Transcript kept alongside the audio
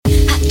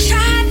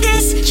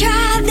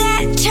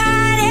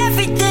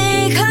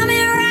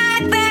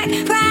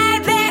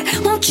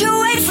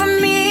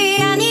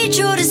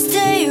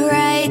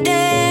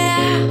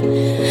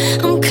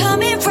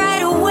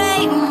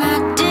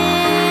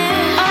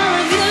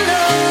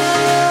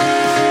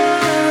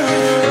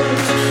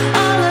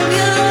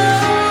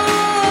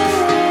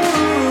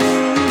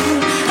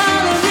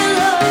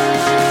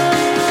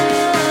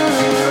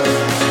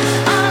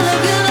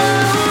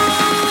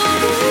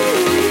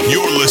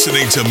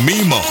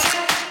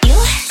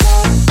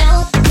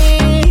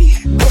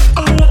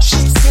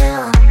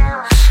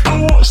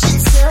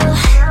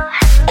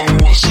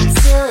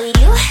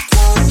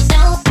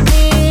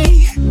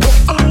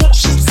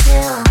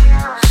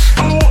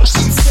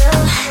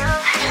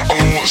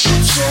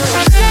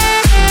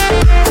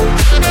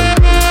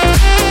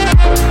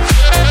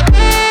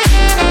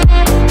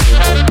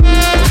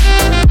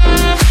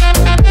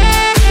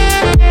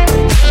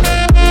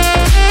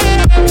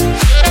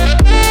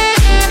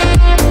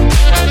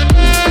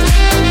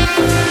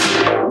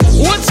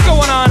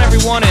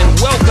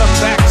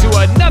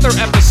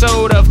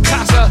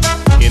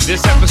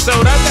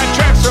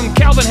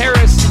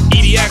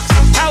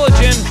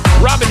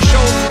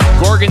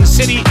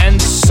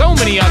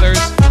many others.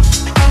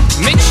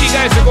 Make sure you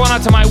guys are going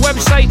out to my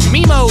website,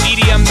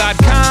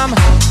 MimoEDM.com.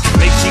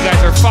 Make sure you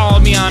guys are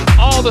following me on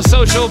all the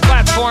social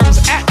platforms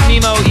at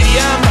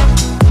MimoEDM.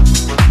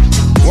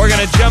 We're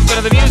going to jump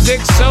into the music,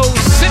 so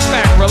sit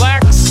back,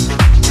 relax,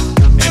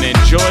 and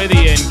enjoy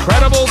the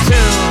incredible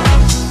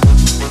tunes.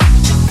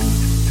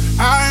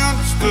 I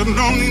understood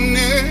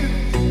loneliness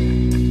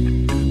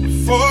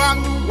before I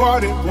knew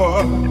what it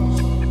was.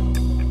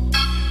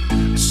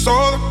 I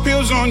saw the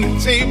pills on your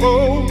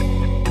table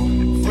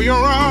for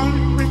your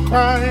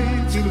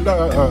unrequited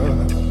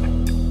love.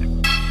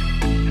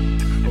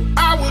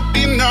 I would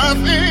be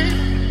nothing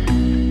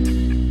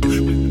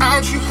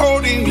without you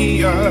holding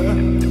me up.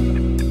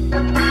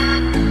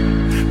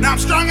 Now I'm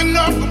strong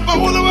enough for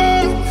both of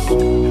us,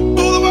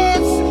 both of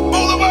us,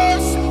 both of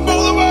us,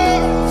 both of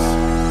us.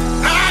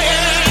 I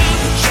am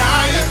a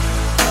giant.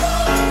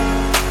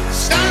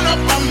 Stand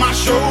up on my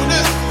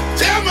shoulders.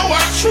 Tell me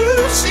what you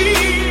see.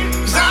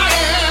 'Cause I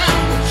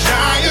am a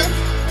giant.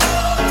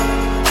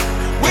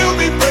 We'll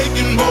be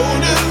breaking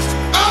boulders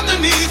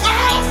underneath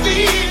our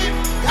feet.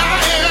 I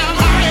am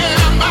a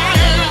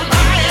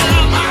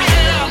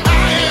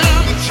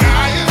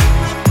giant.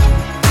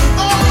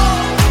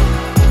 Oh,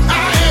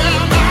 I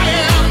am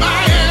a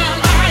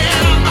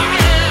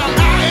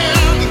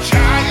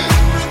giant.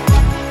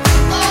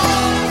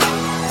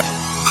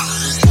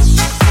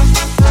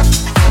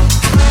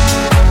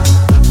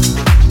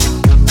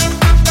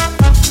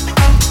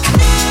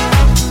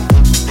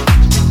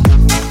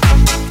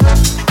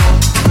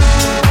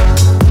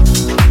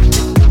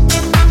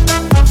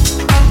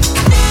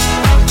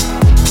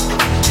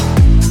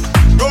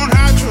 Don't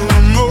hide your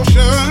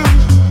emotions.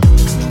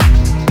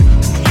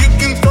 You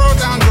can throw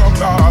down your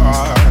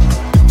guard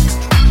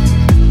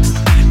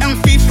and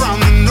feed from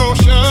the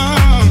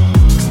notion.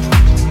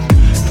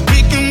 We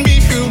can be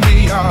who we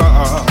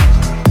are.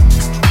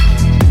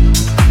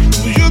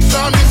 You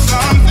taught me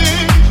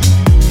something,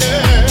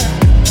 yeah.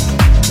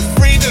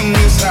 Freedom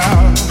is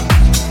ours.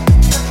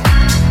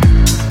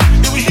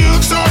 It was you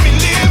taught me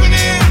living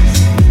it.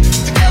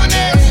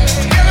 Togetherness,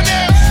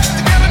 togetherness,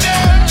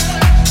 togetherness.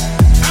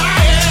 I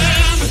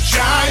am a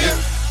giant.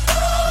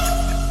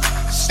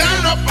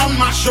 Stand up on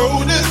my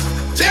shoulders.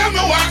 Tell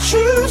me what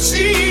you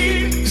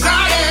see. 'Cause I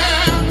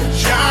am a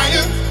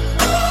giant.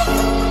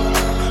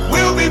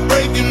 We'll be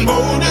breaking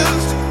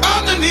boulders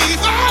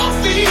underneath our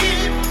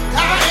feet.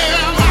 I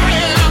am a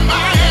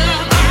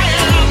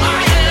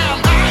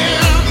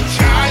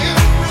giant.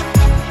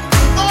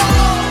 Oh,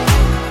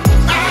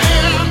 I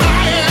am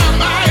a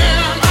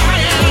giant.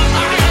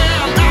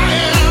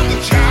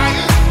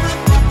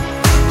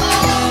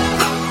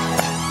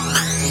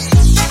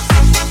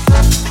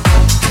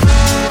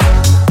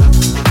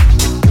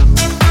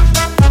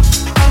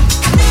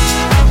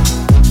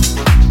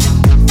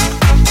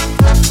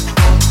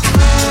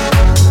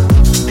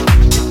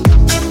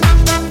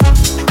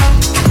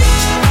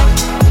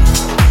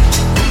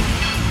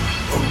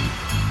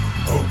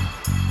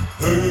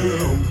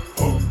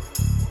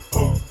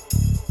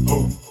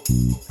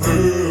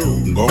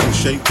 I'm gonna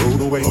shake, roll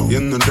the weight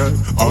in the dirt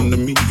under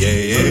me,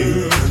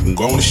 yeah. I'm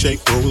gonna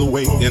shake, roll the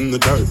weight in the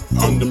dirt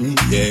under me,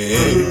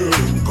 yeah.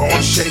 I'm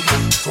gonna shake,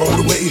 throw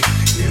the weight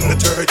in the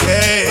dirt,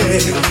 yeah.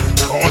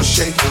 I'm gonna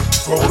shake,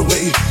 throw the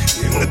weight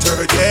in the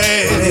dirt,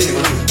 yeah.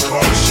 I'm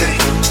gonna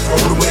shake, throw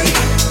the weight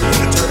in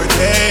the dirt,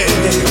 yeah.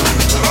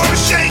 I'm gonna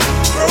shake,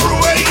 throw the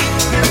weight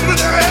in the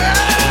dirt.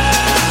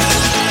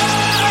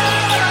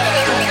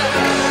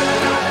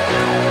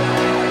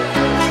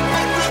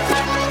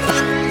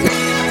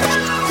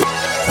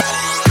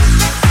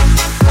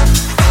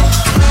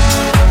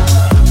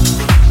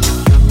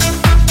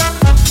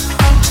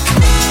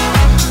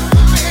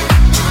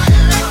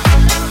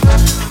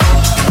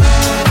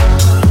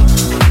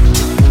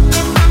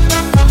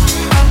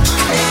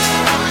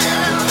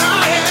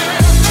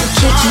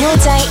 Kick your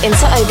day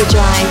into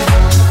overdrive.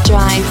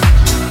 Drive,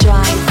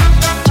 drive,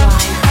 drive.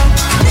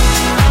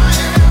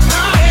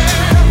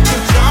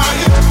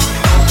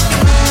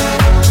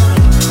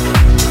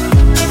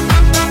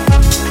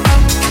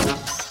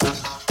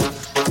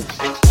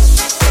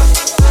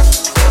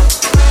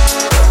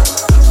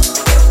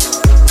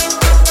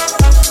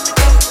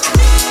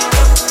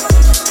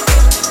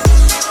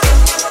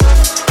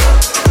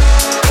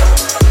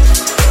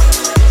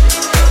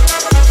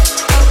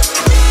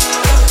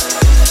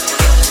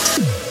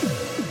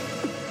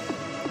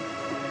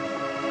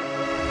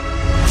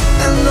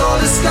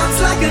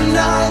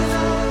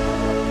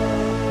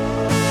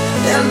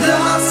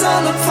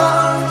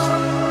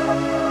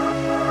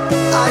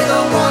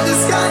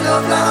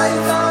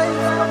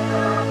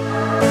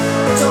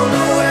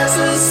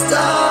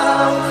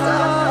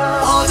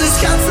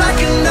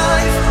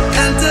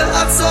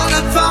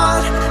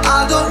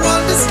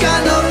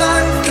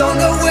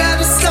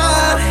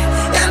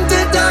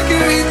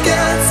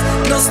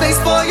 Space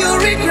for your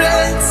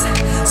regrets.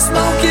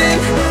 Smoking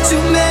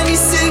too many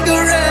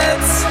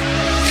cigarettes.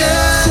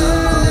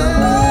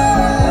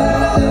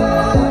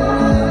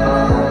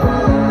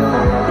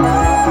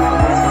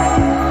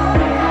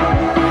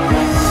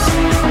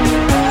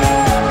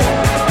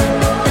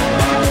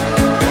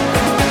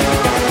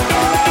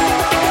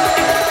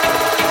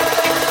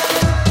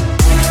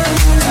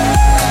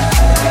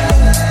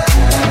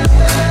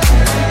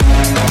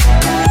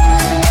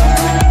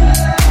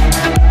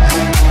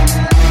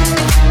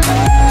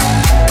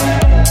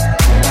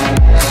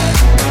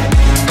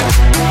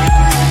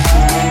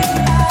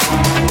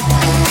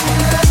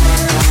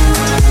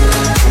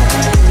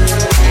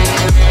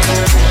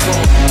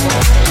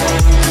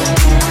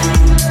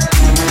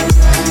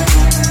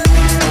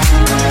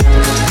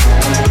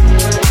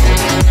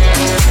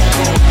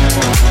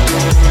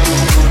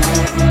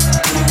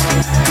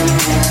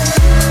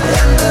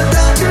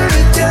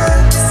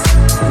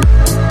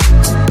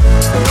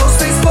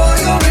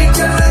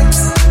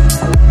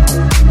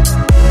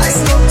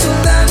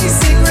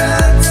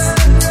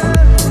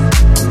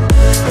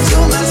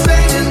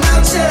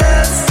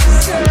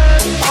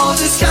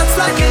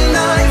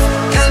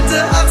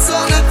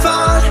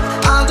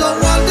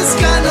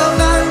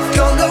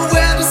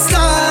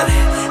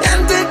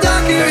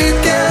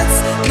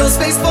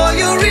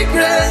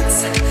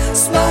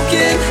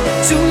 smoking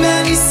too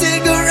many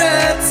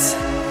cigarettes.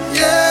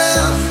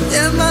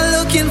 Yeah, am I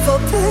looking for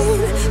pain?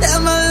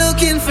 Am I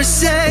looking for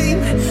shame?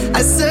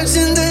 I search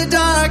in the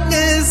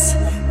darkness.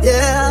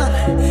 Yeah,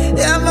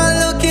 am I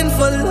looking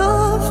for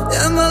love?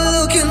 Am I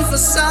looking for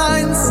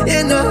signs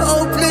in a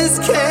hopeless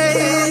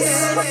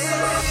case?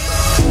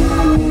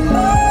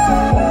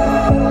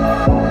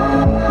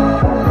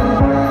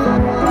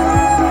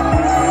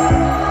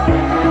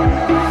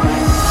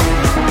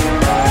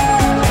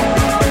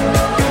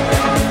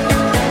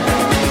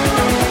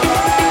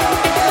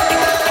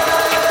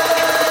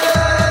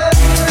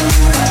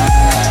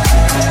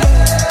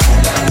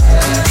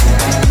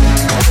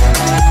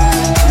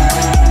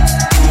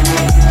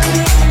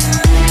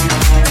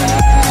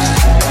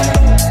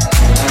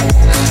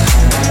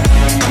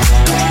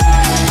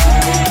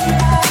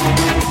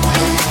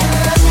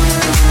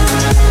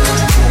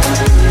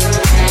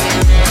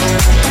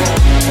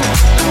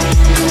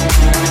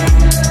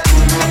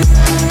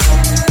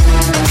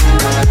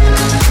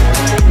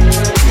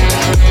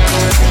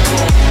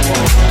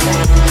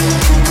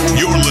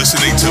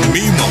 Listening to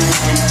Mimo.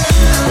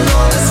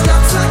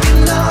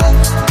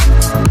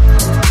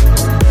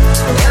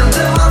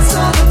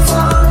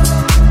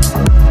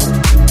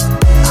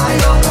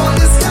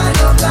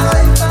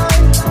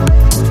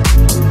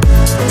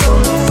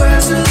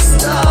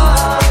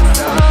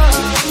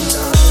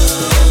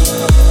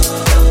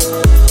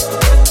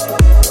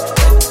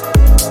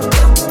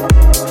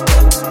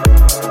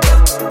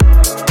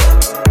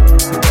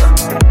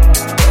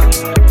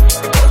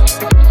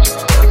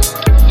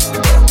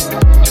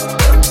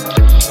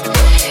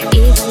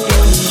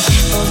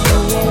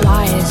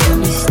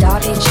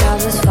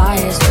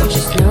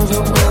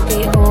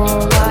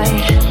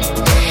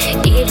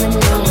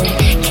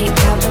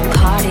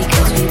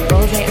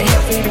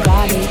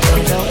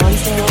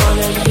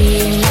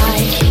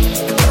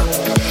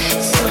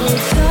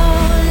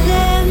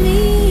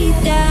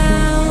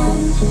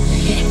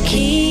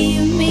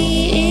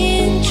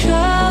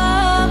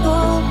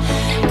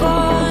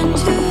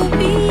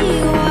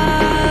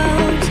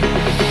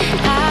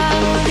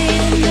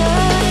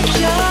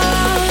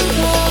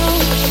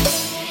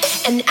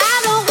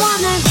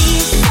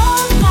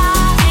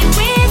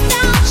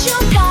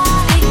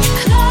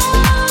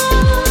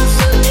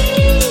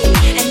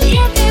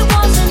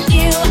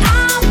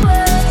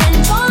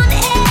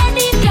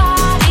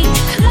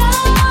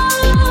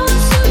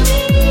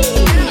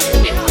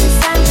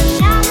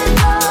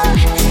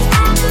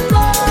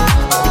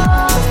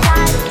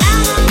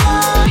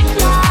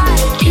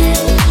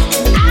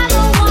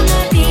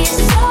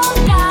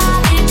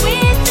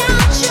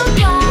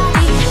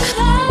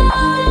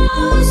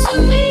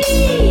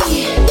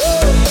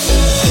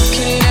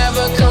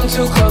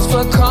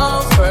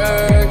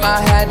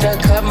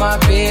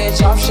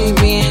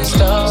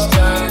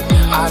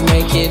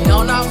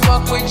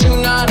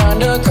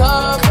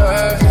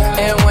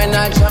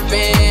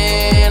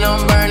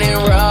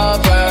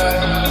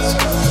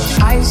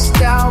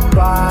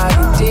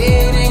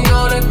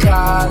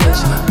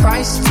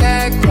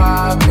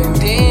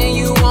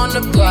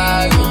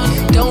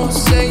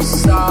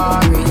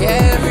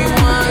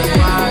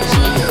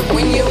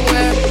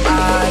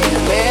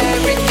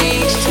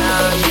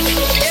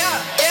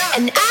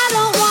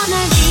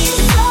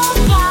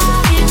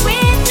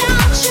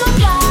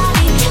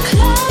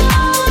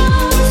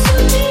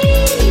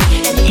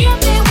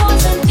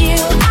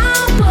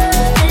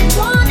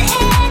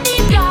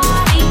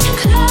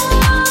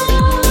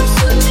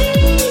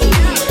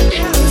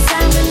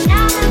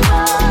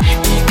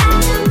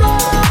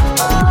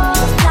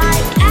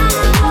 Like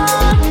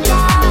animal.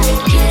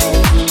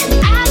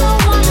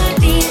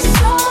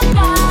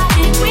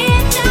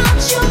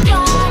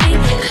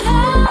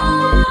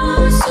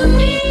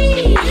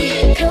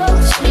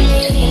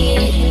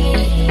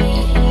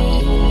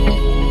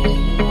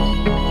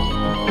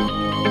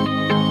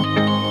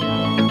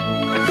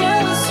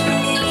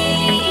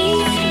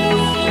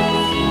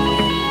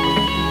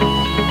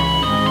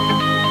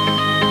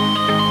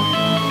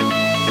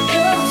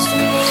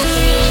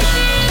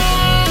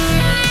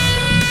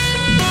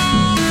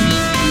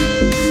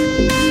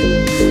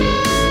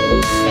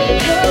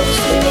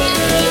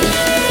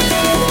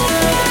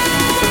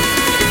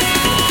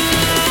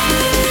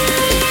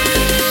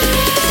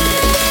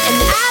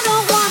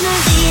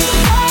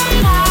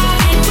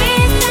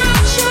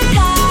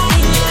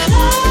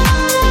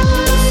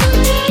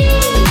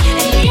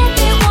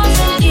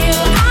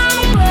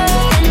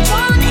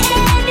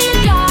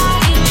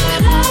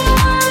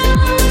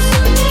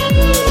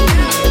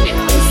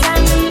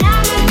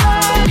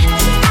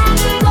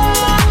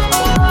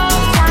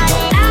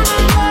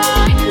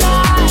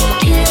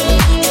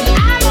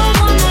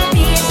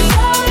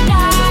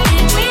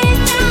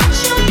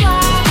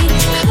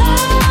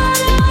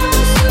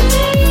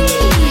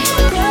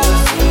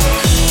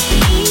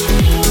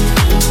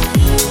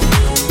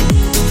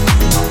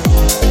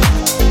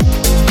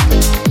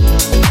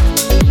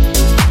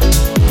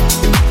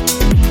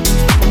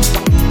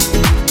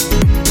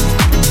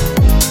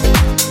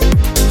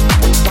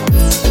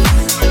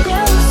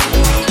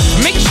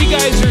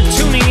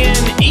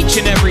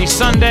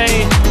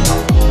 Sunday,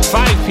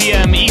 5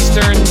 p.m.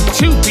 Eastern,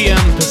 2 p.m.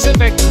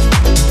 Pacific.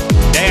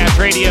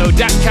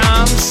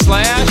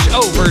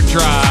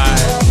 DashRadio.com/overdrive.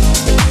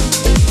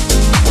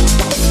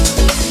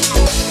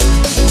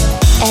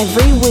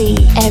 Every week,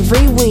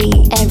 every week,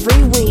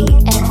 every week,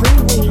 every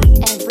week,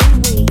 every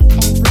week,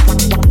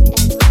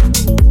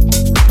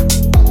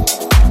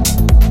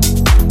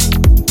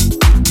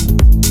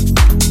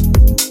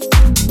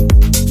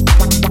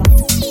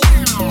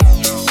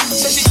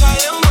 Said she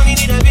tired of money,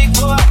 need a big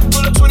boy.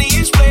 Pull up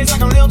 20-inch blades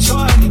like I'm Lil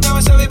Troy. Now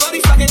it's everybody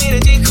fucking need a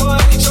decoy.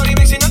 Shorty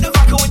mixing up the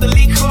vodka with the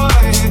liquor.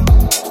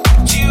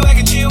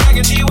 G-Wagon,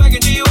 G-Wagon,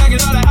 G-Wagon, G-Wagon.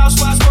 All the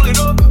housewives pulling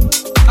up.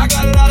 I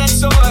got it out of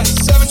toy.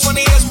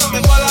 720S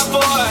coming for that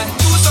boy.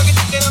 You was talking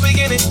in the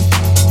beginning.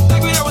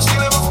 Like when I was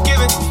feeling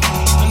unforgiving.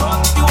 I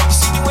know you want to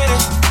see me winning.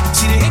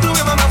 See the hit glue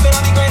in my mouth and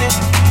I be grinning.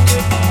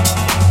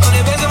 Yeah. On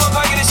the bands in my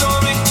pocket, it's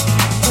on me.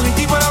 Only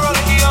deep when I roll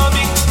it, he on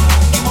me.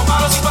 Keep my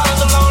bottles, these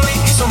bottles are lonely.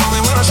 It's a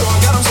moment when I show up,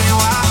 God, I'm saying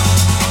why.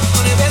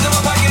 On the bands in my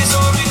pocket, it's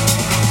on me.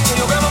 Tell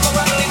your grandma, my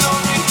brother, they know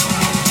me.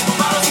 Keep my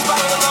bottles, these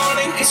bottles are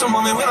lonely. It's a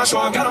moment when I show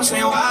up, God, I'm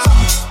saying why.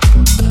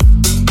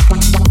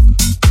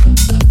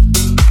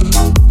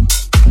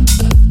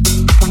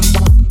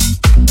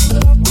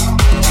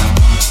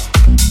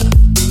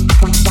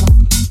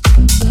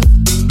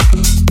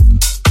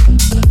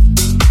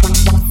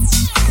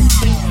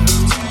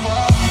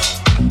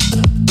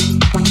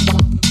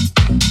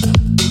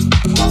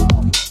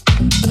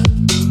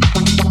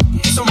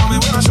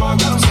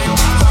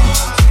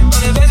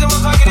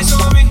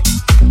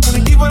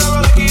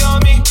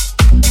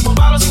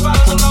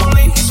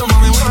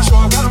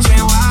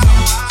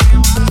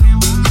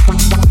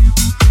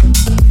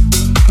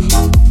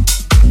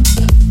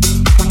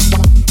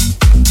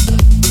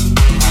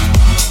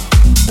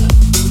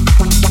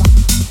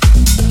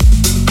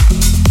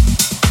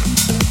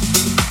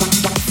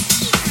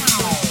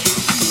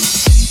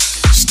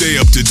 Stay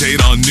up to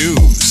date on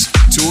news,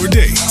 tour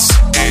dates,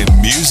 and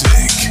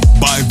music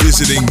by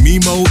visiting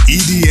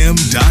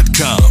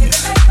MimoEDM.com.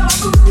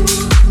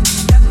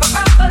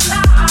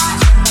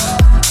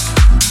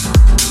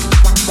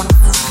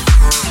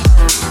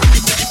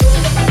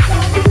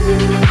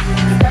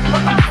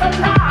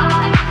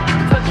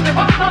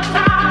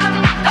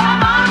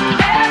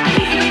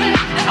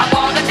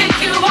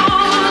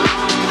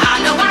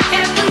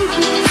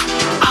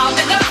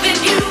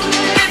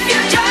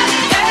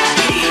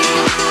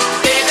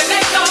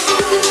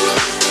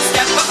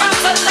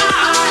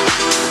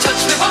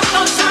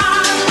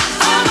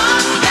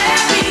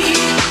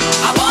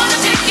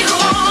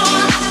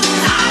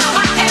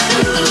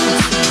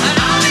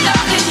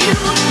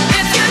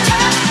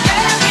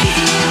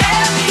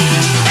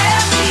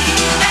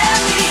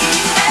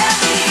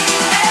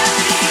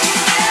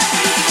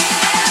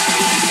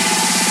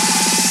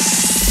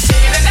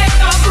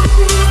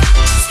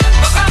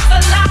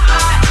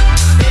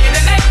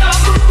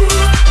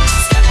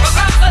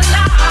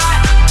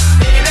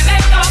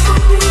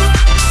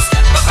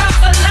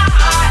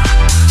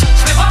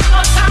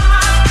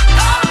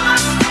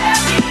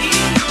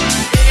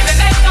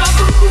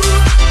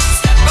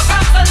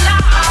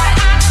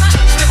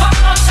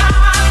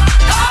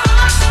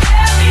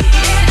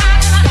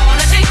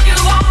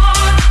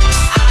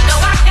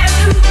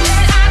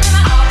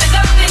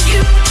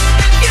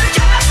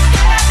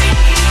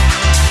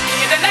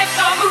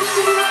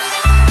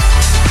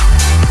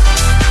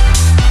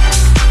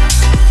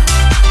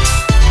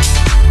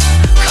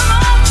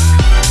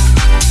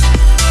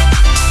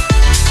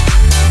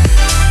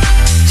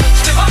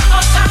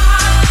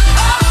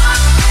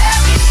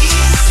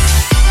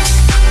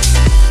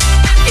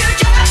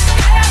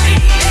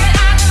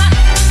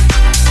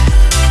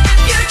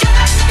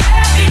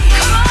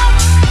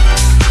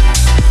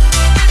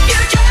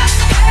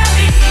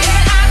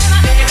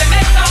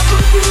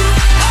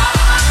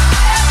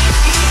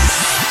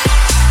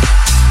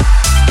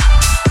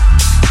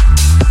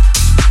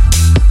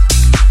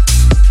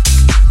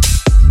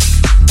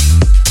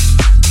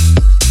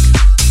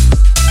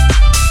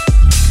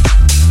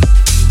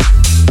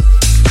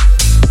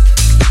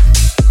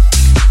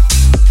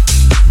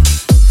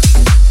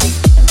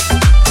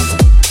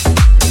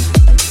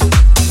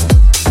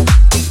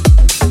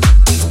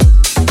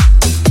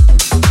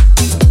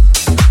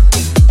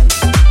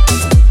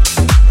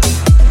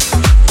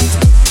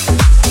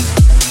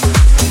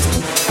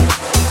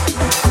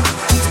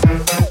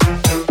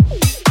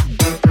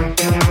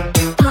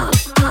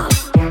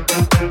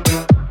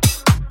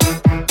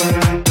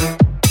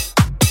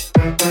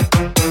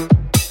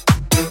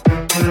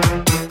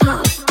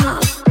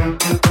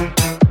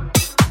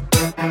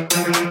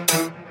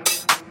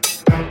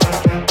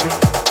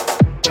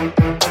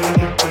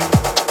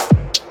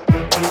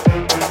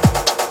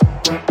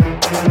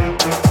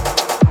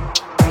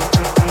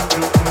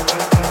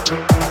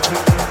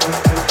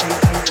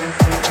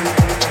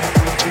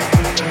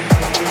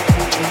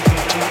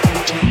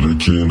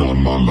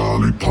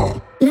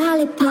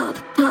 Lollipop,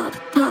 pop,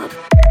 pop.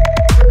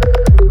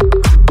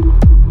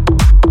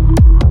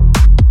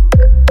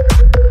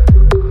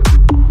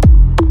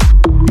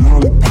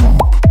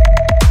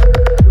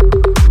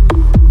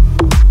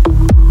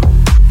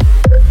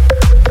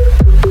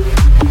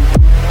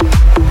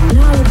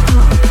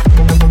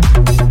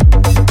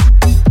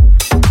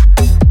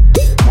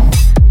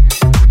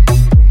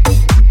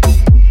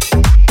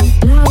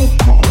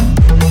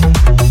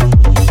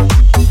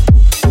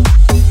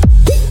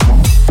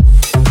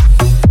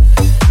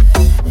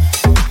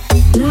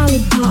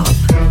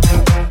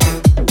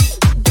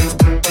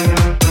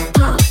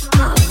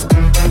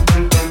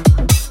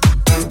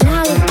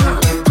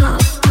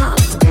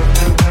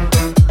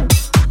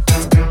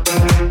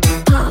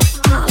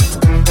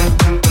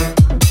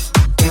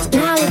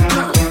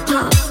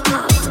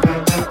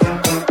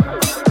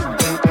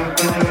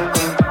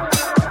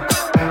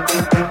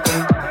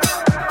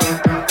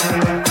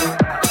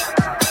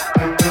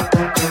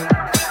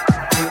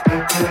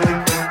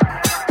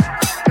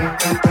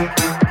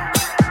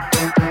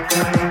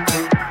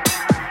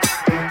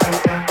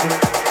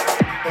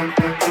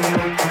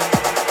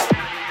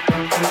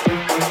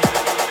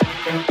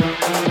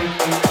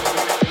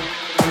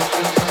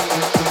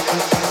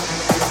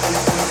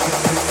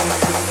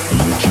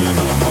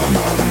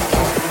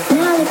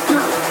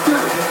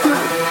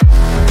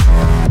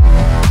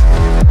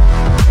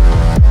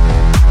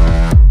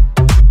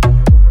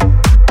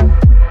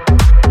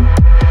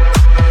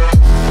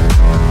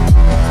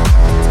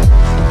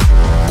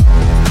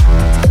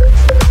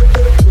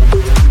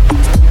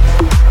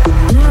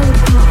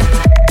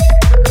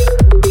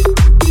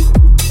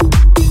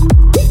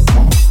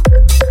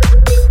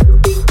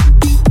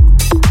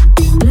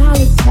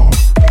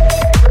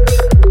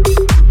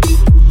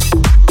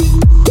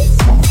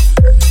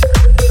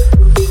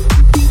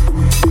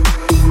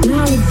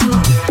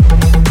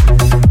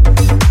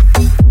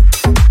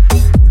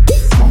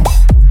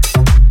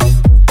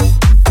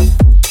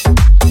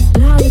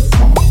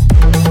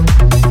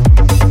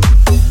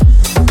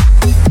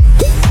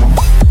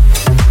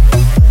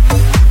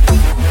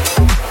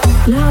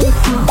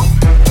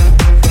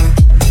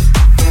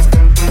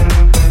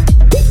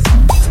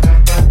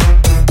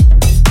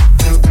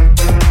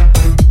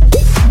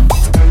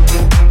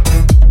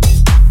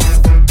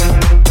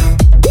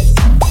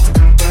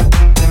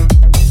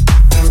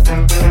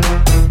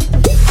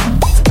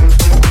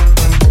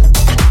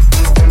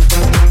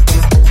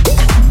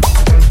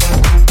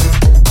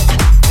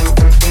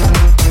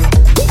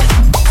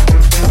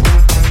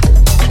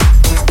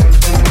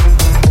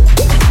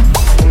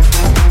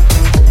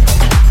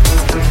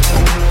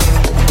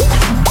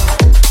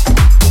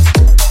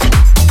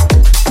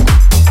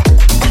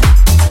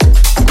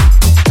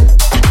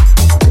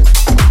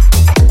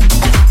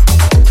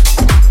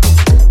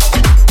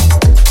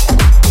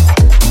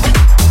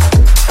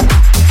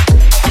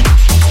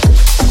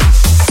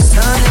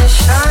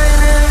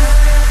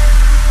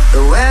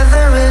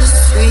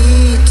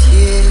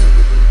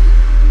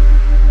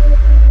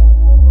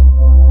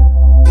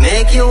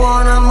 make you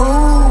wanna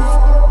move.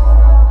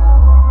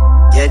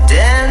 Your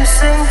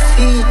dancing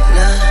feet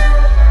now.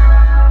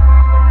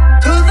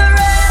 To the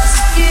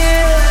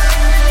rescue.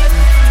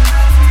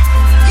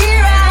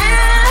 Here I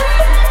am.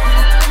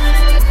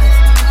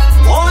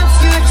 Want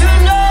you to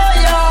know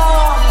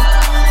you're.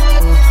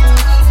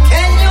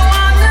 Can you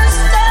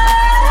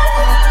understand?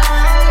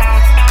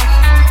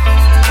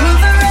 To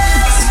the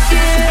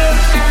rescue.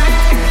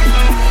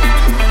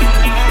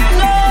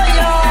 Know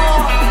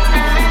you're.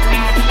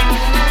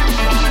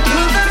 To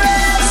the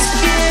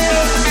rescue.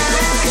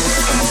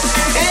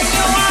 Can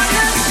you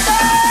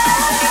understand?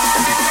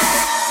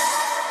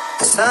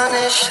 The sun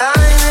is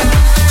shining.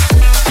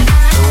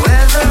 The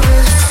weather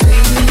is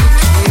sweet.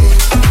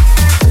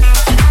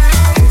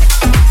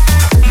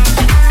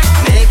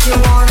 Make you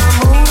wanna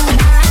move.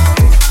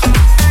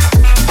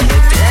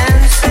 Your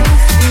dancing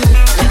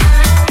feet now.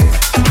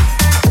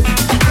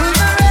 To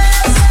the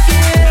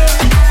rescue.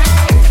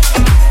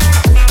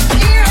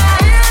 Here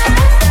I am.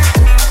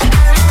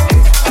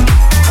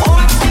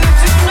 Want you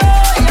to know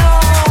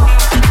you're.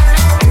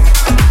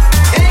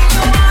 Can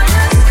you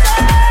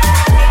understand?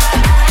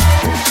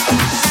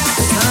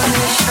 Sun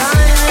is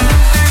shining.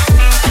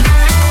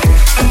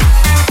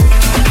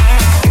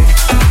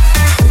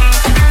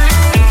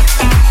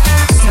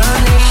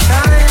 Sun is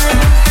shining.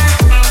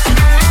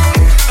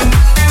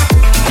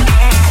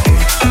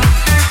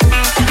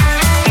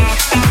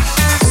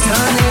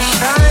 Sun is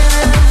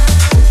shining.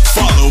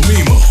 Follow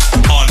Mimo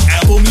on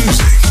Apple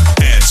Music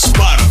and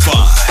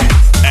Spotify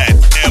at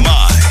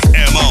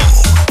MIMO.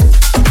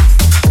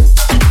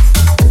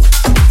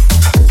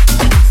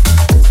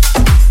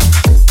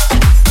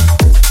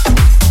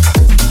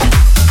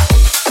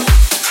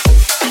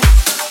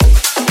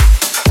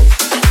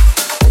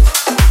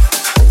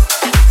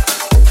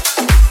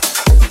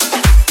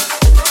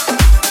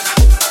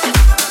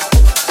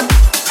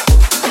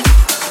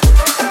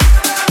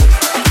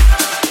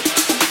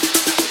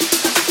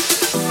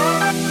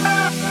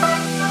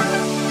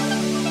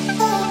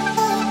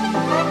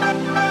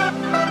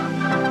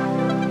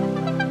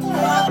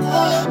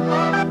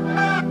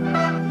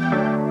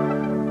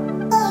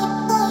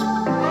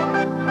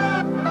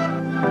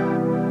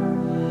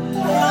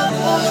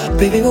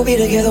 Baby, we'll be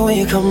together when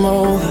you come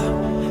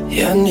over.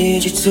 Yeah, I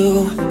need you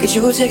to get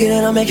you a ticket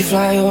and I'll make you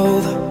fly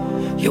over.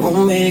 You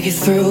won't make it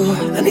through.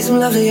 I need some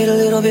love to get a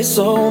little bit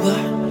sober.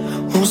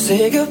 Won't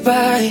say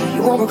goodbye.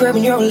 You won't regret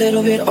when you're a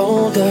little bit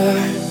older.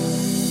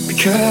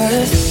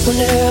 Because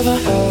whenever,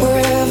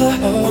 wherever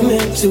we're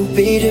meant to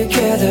be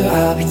together,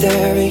 I'll be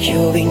there and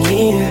you'll be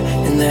near.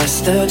 And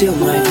that's the deal,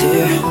 my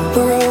dear.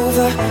 We're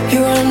over,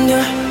 you're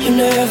under. You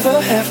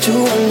never have to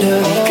wonder.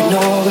 We can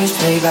always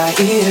play by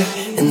ear.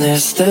 And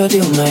that's the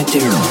deal, my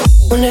dear.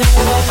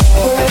 Whenever,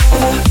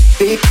 wherever,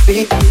 be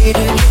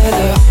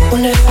together.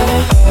 Whenever,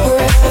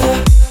 wherever,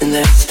 and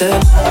that's the.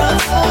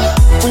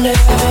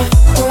 Whenever,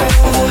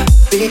 wherever,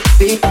 be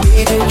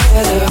together.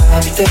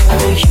 I'll be there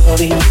and you'll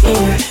be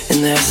near. And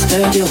that's the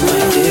deal, my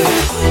dear.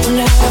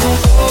 Whenever,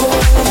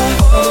 wherever,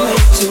 we're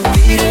meant to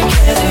be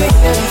together.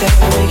 I'll be there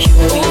and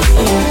you'll be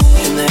near.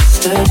 And that's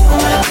the deal,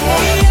 my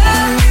dear.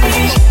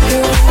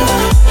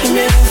 You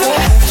never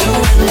have to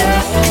wonder.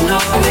 You can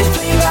always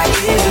play by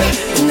ear.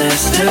 And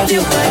that's the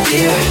deal, my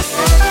dear.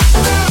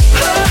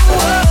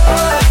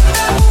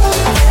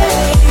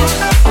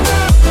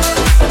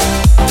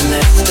 And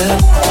that's the.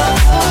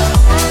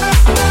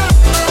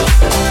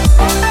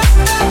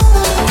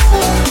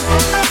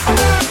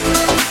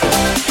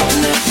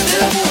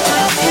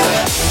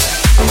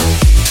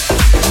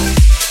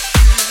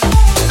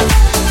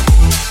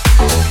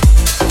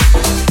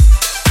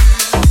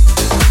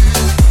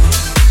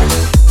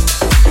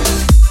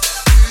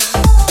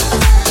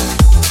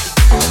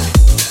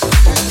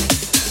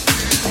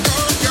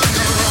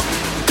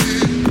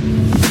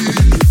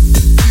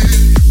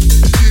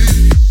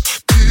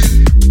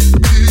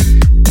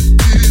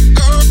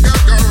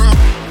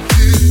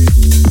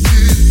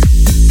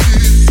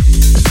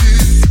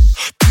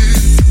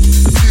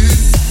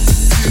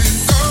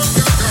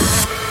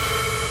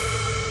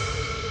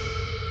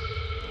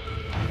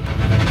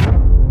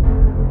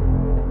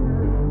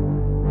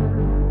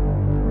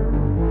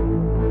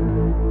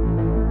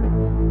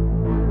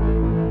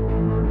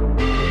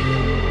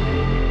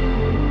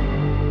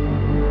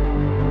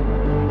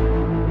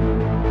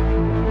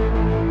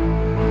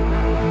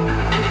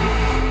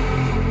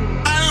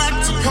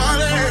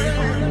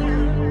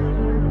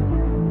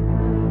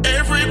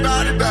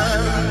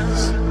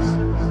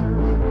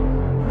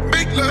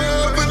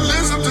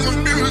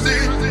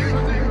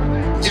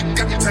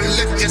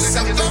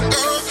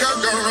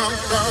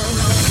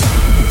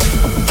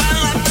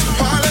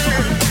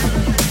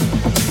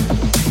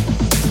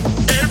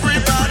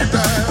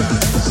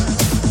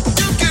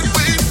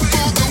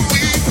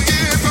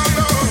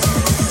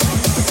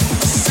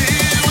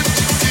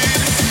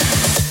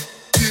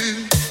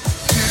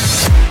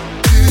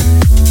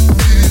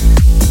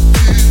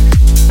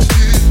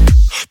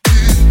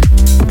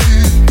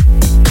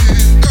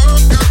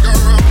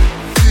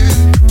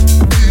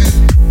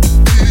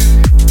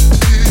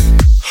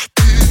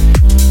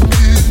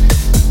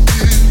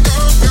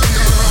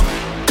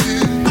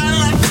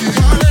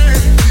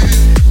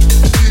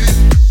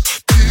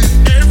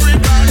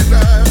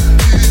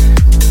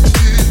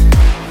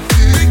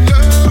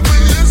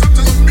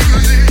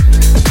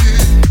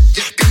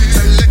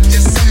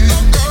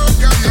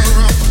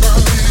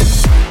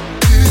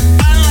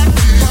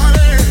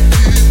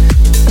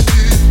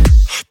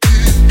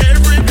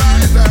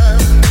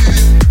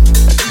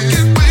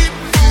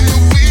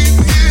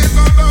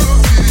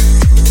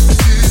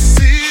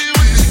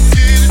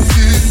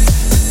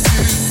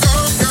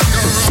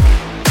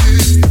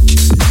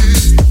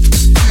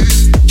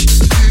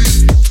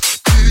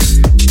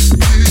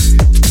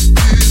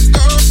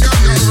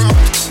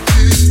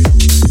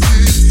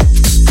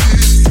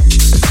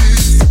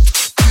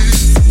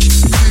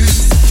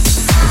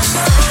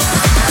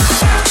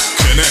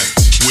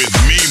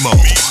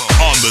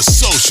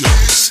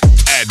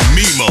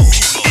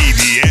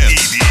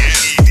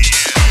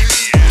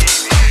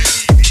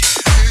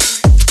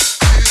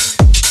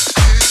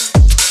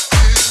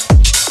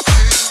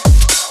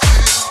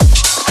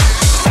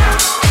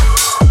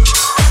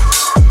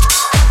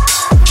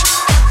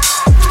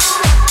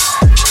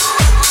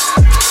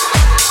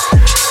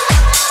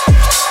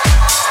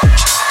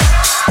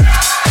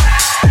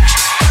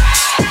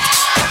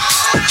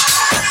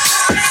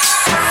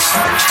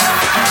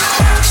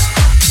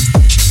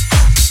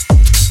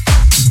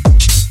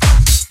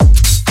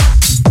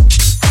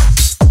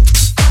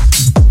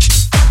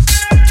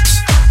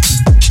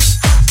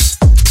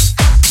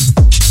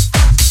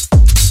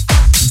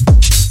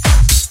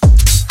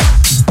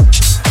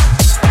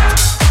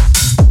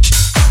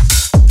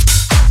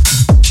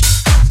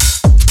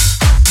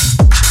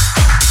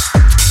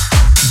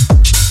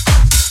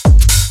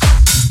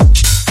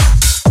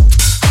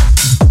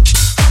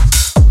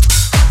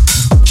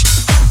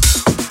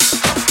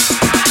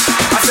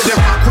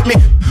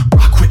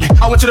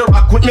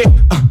 rock with me.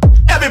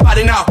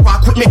 Everybody now,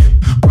 rock with me.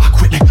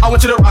 Rock with me. I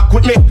want you to rock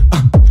with me.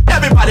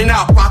 Everybody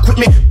now, rock with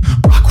me.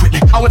 Rock with me.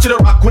 I want you to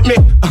rock with me.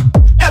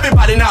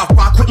 Everybody now,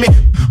 rock with me.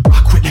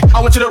 Rock with me.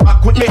 I want you to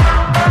rock with me.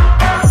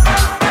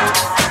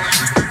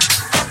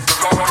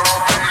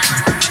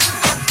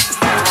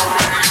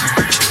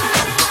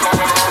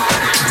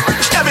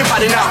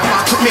 Everybody now,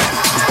 rock with me.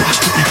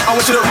 I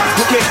want you to rock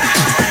with me.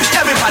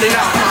 Everybody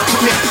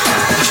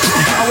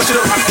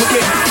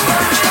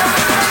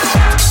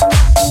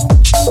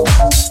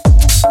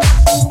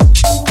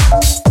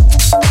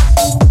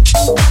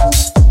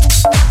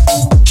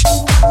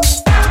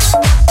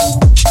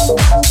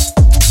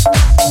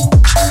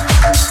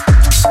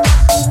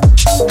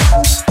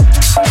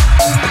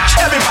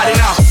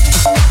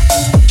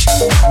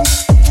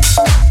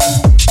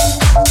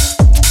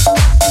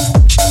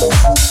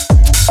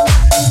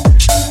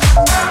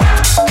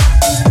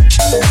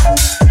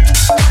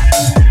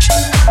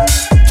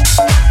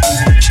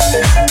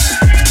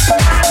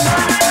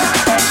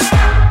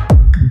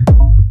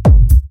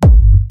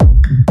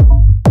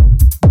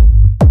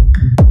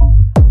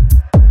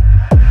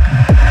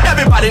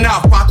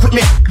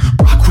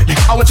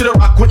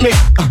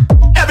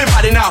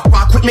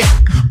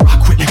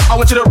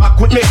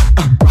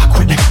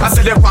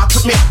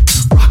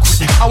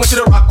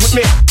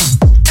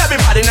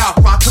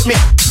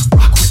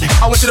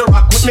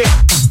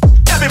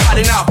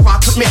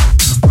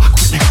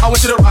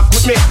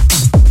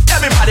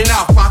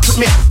now, rock with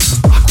me.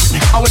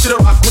 I want you to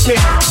rock with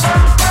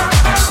me.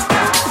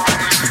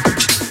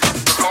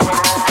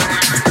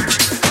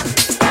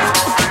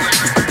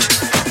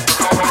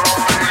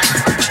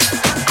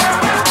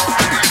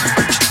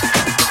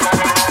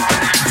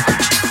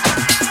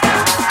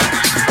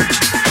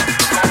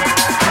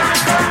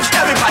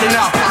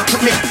 Everybody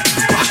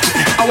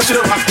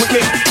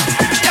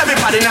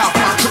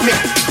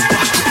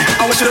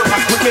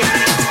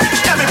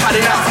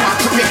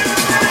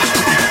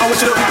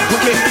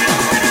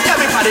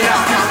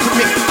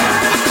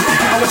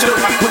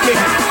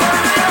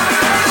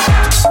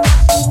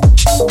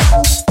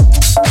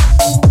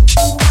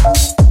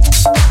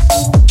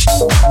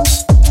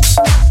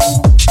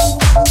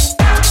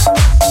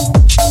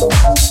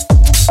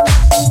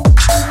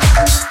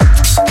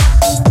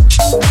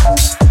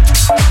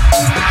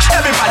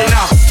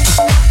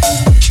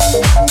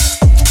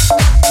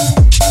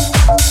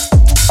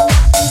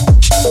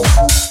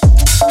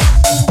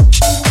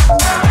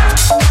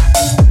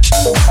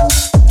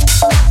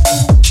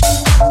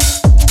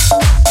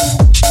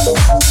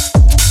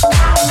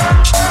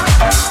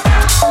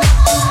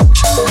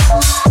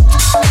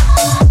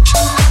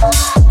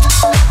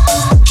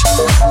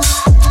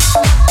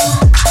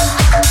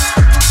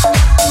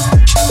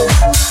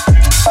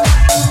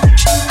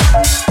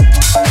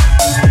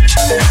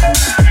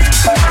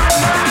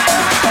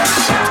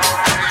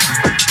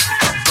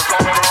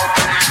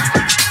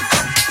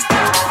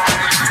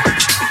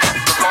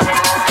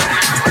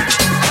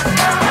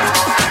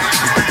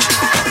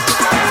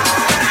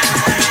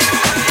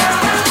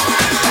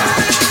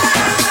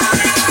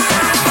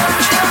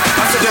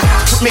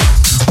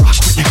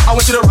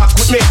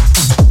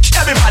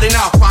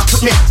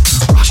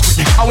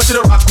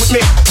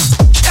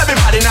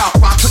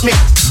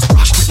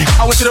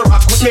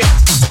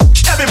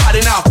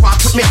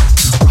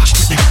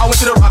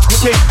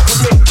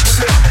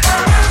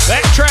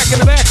That track in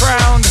the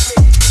background,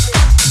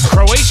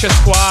 Croatia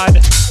Squad,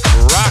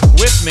 Rock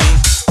With Me.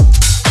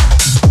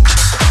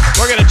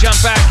 We're going to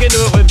jump back into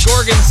it with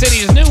Gorgon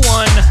City's new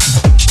one,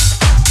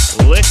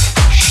 Lick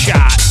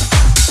Shot.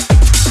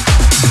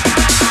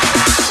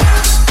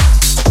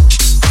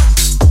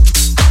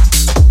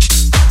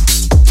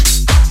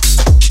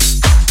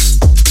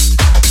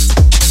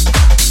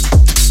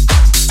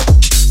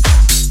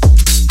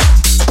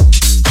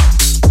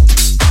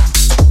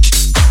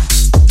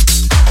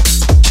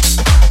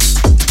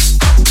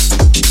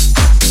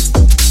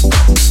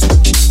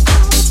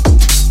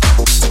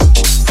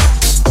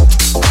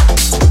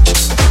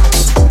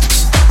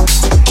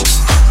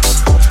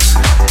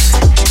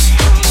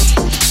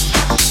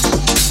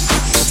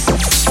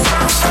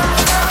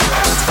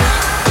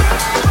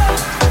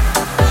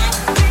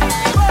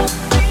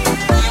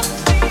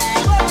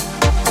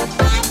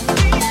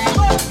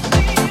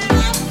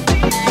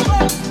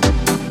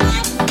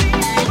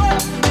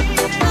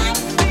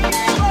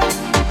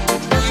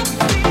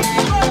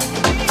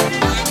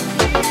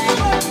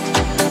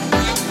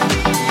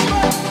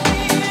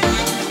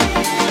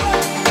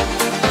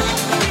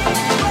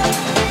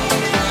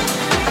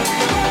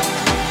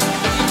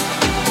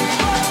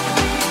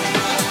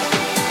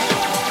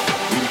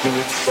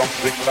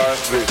 Something like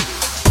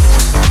this.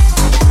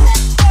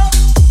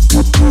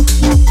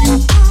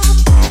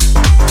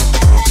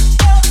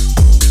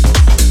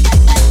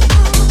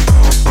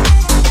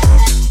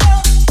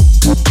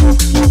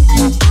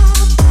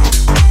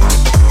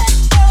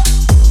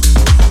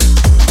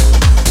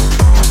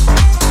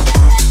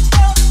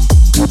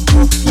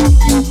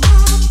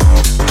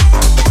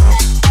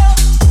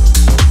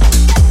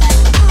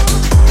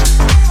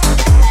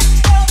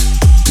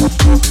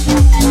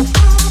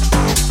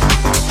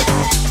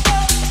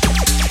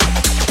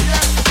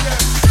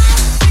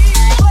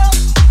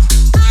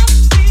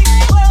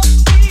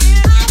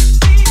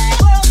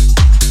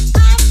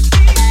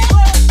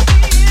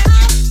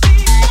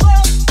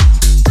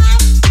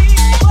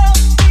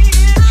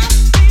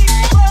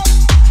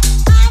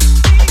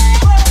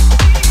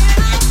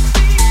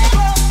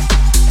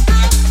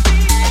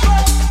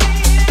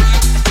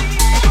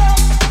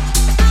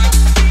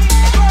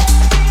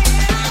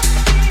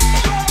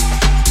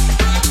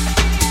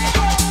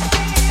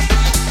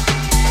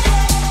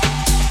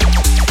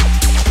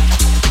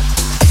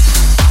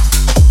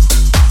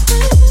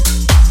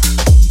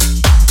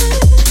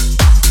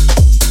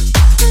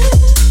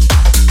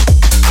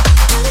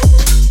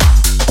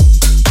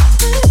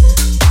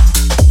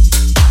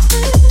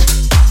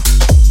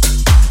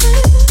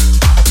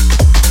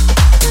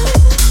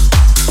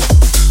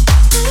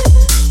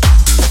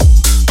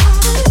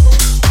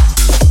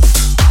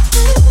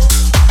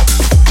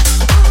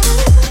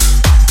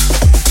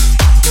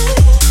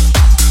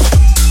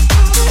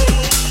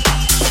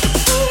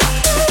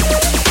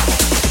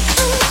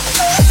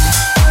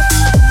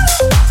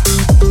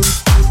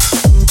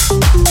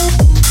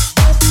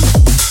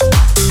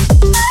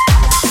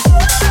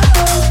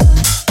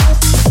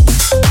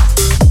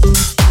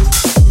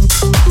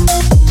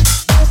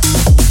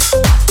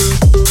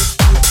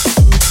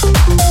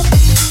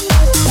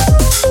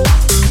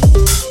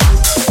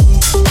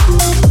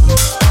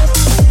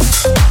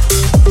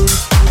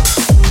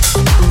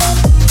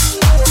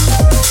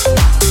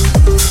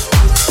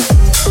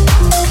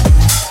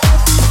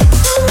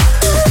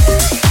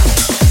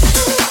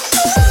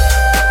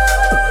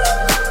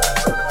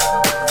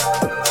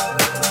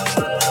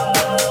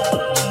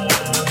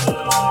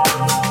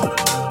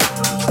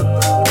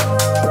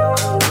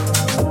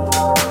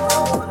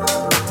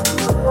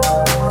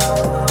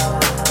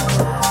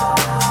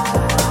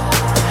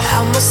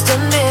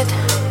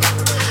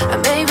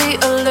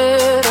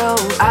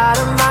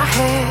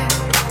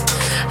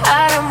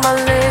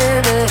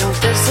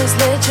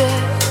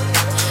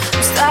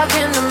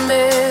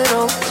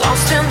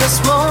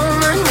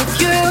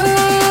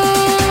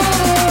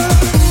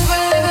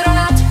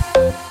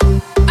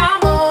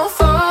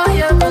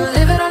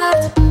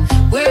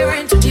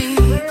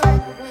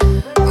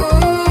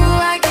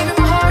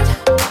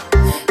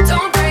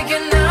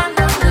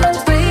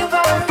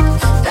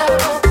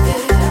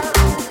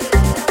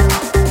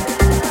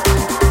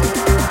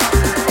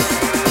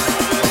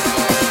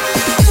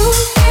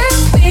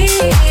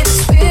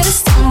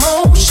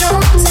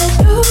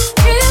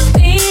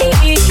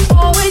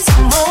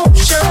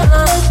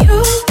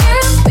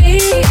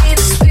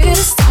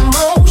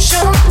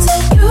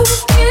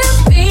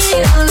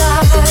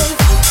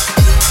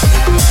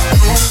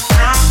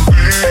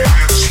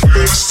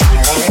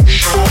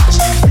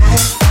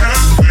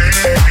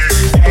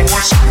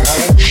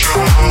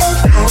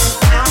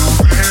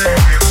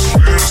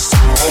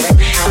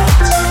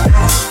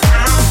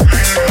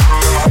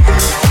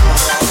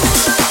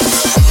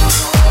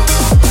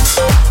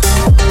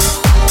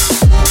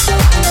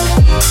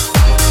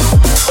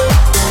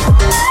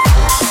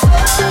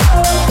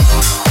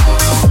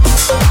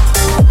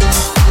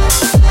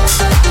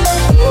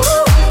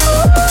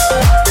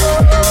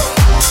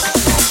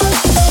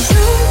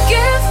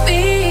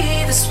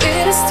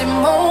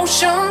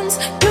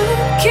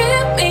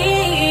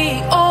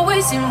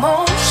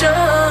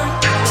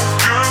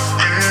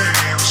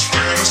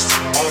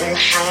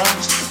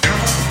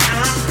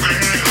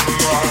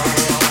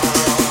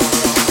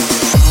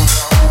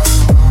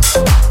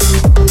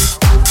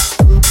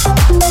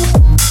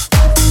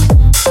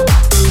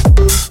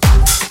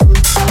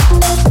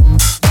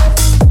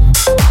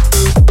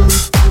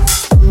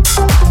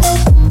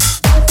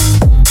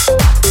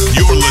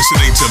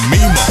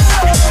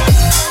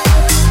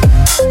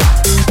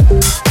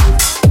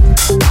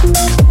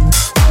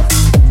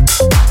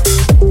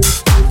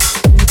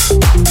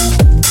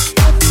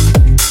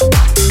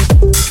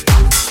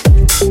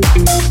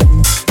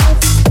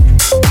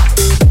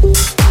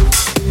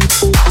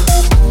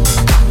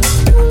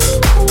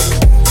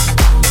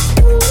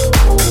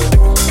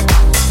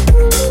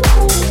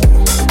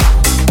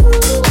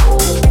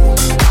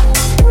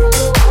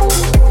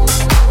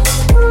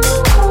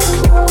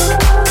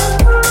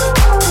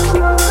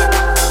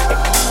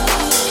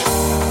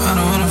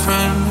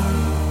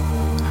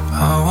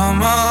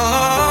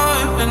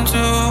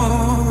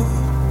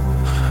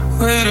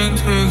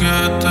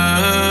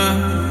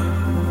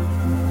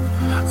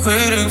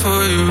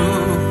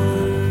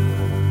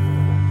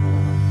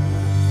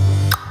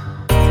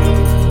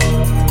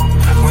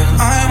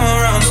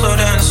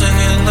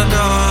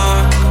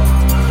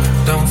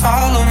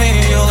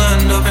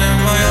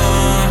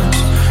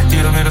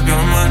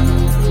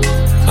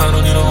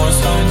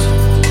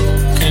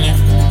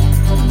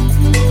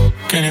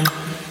 meaning.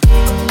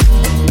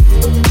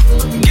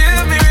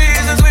 Give me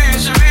reasons we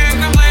should be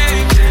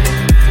complete.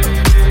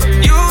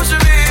 You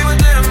should be with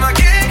them, I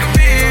can't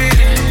compete.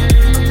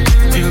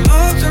 You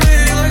look to me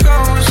like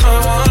always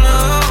someone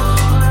else.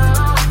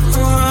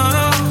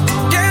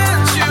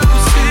 Can't you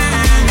see?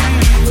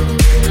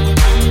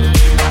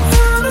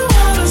 I'm the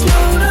one who's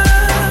loaded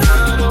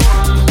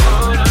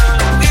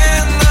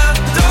in the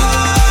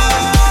dark.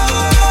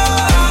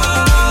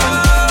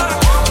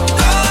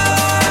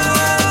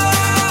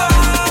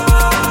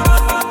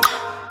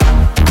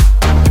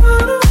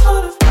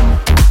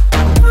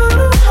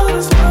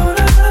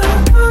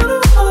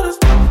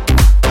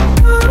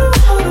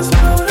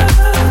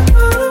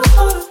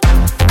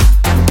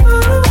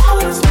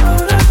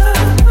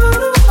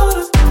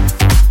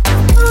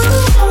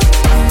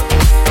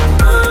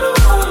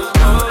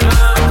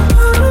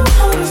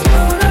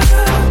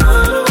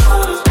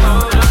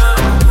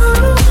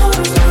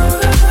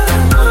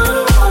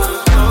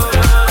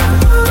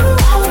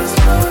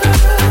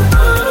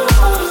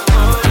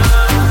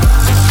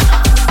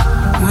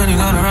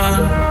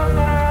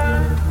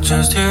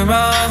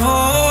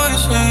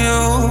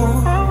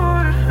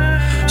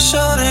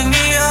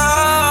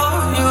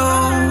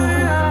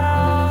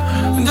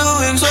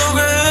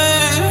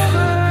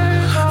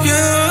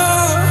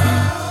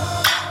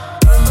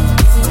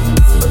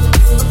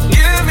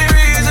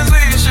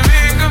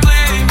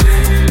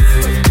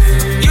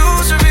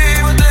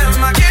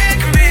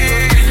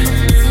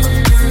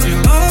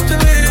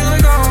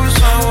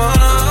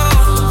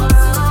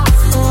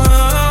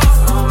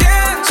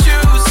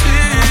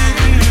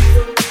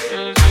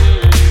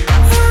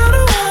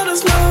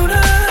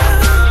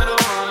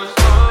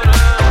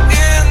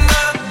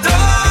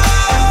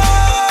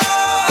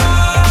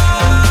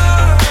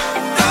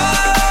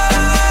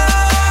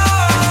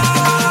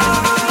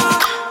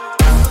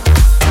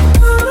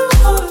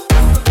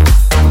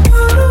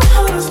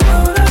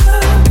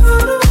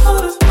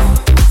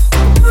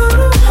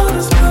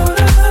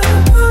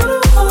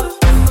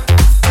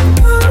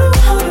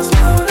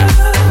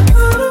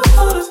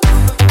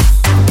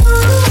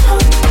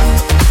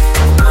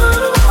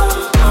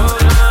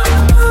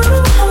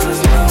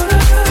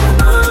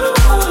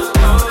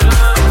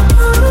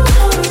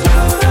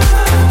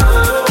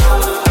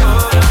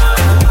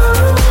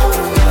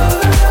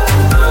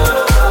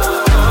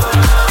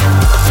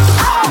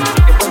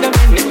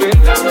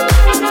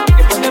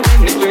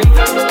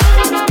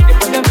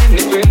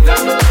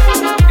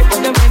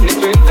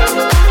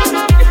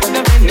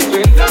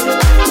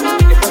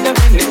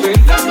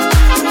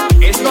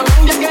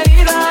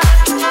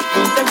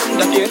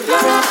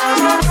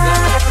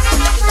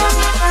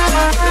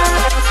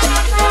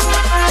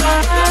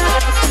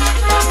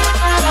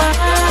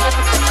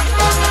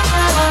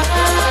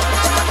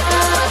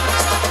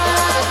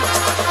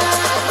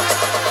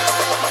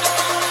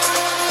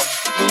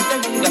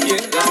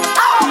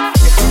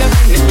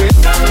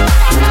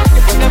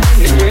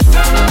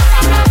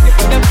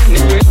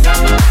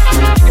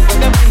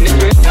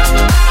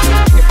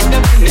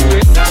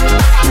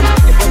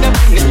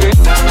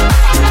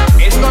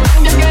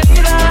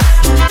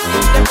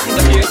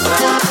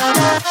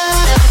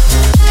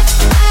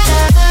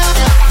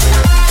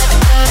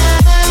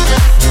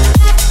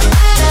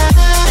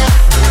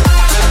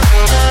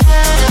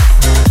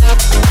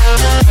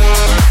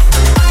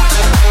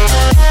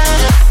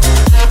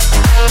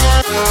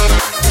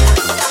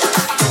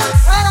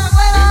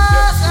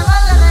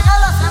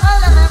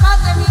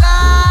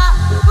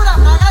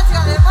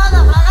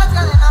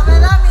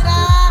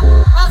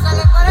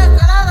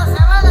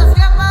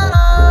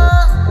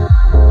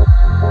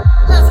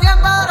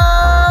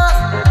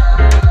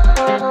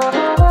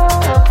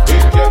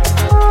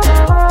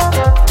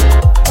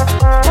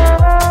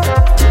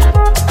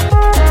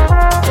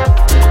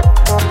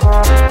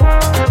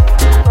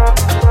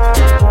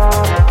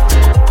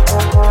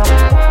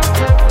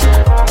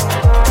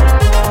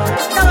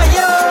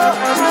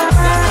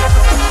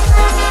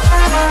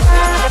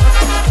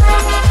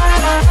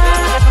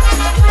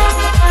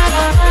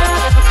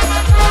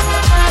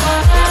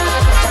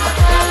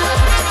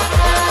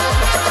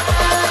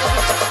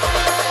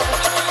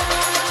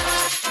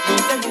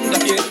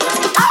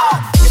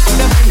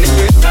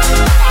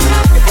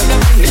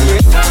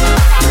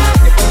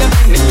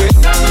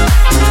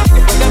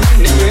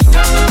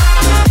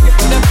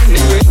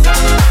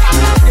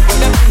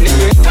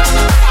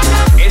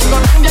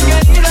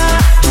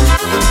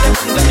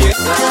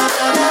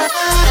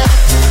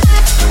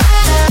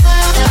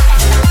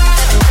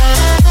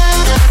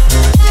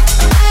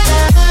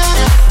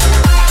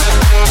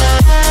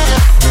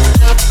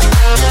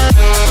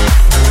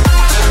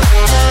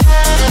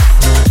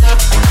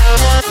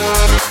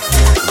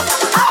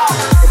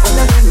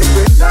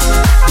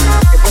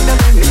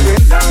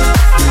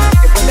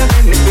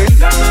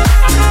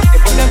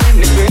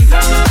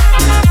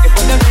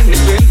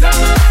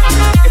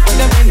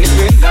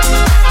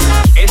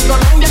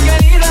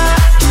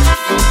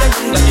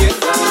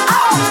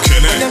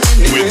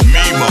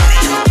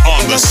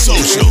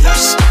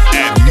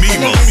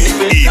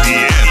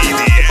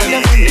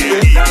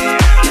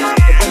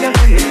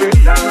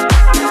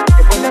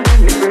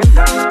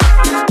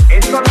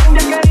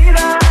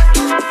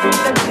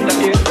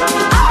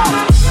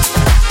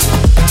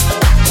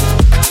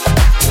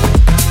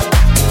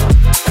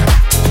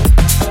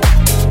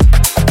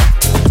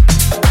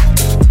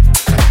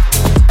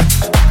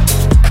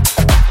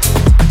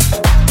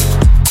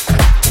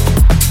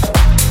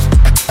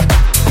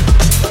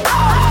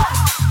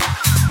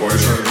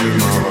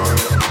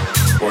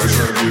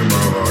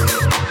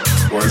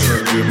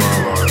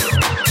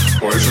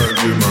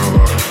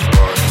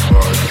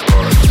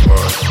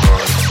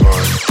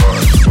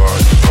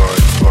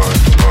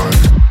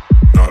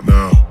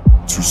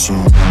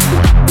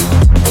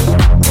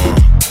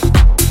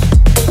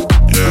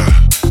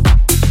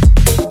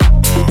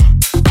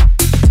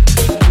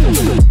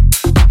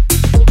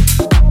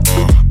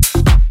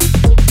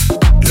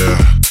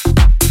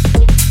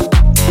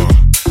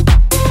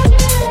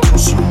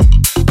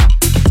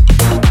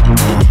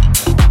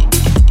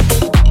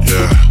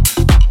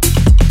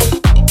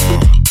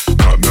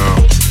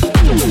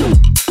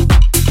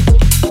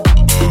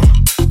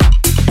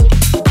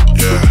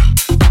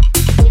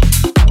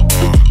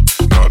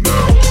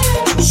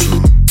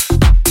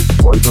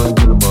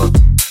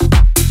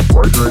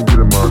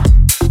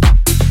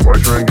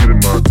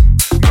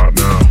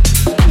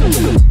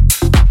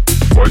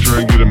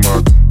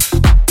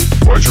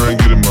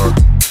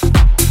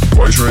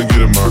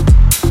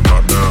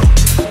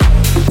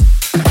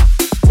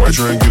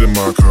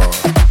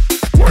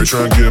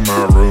 trying to get in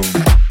my room?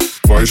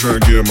 Why you trying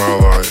to get in my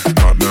life?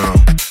 Not now.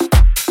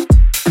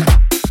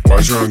 Why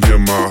you trying to get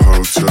in my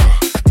hotel?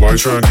 Why you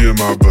trying to get in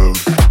my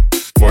booth?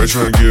 Why you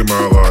trying to get in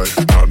my life?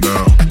 Not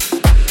now.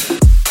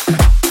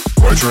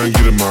 Why you trying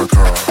to get in my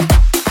car?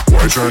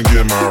 Why you trying to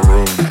get in my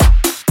room?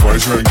 Why you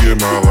trying to get in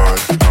my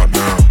life? Not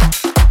now.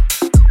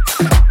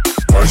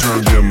 Why you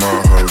trying to get in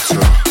my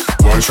hotel?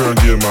 Why you trying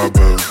to get in my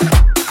booth?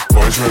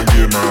 Why you trying to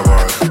get in my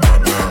life? Not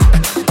now.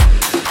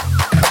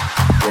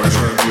 Why you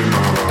trying to get in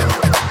my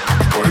life?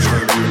 Why you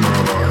trying to get in my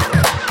life?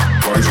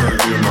 Why you trying to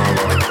get in my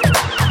life?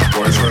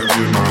 Why you trying to get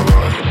in my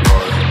life?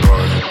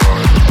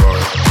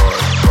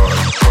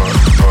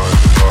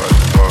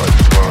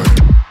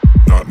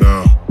 Not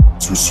now.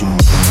 Too soon.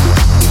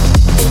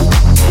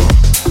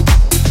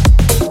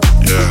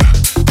 Yeah.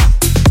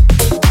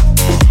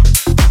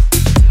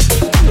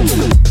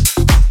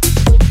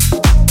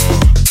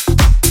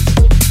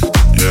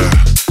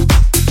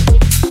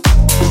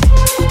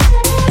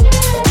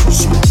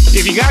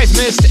 If you guys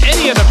missed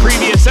any of the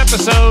previous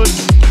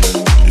episodes,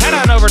 head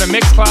on over to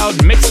Mixcloud,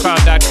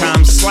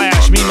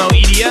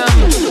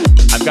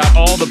 mixcloud.com/MimoEDM. I've got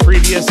all the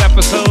previous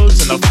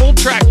episodes and the full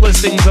track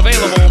listings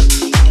available.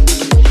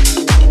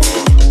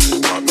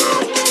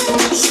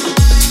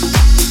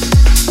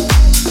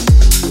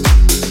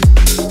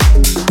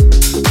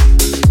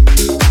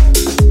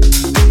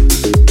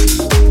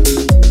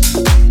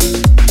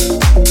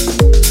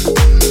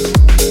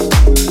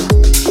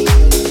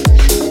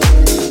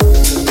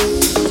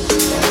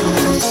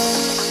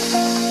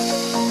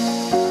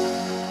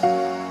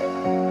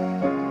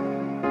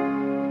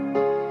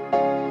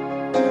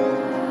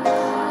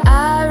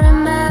 I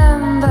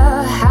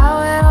remember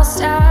how it all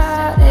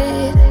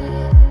started.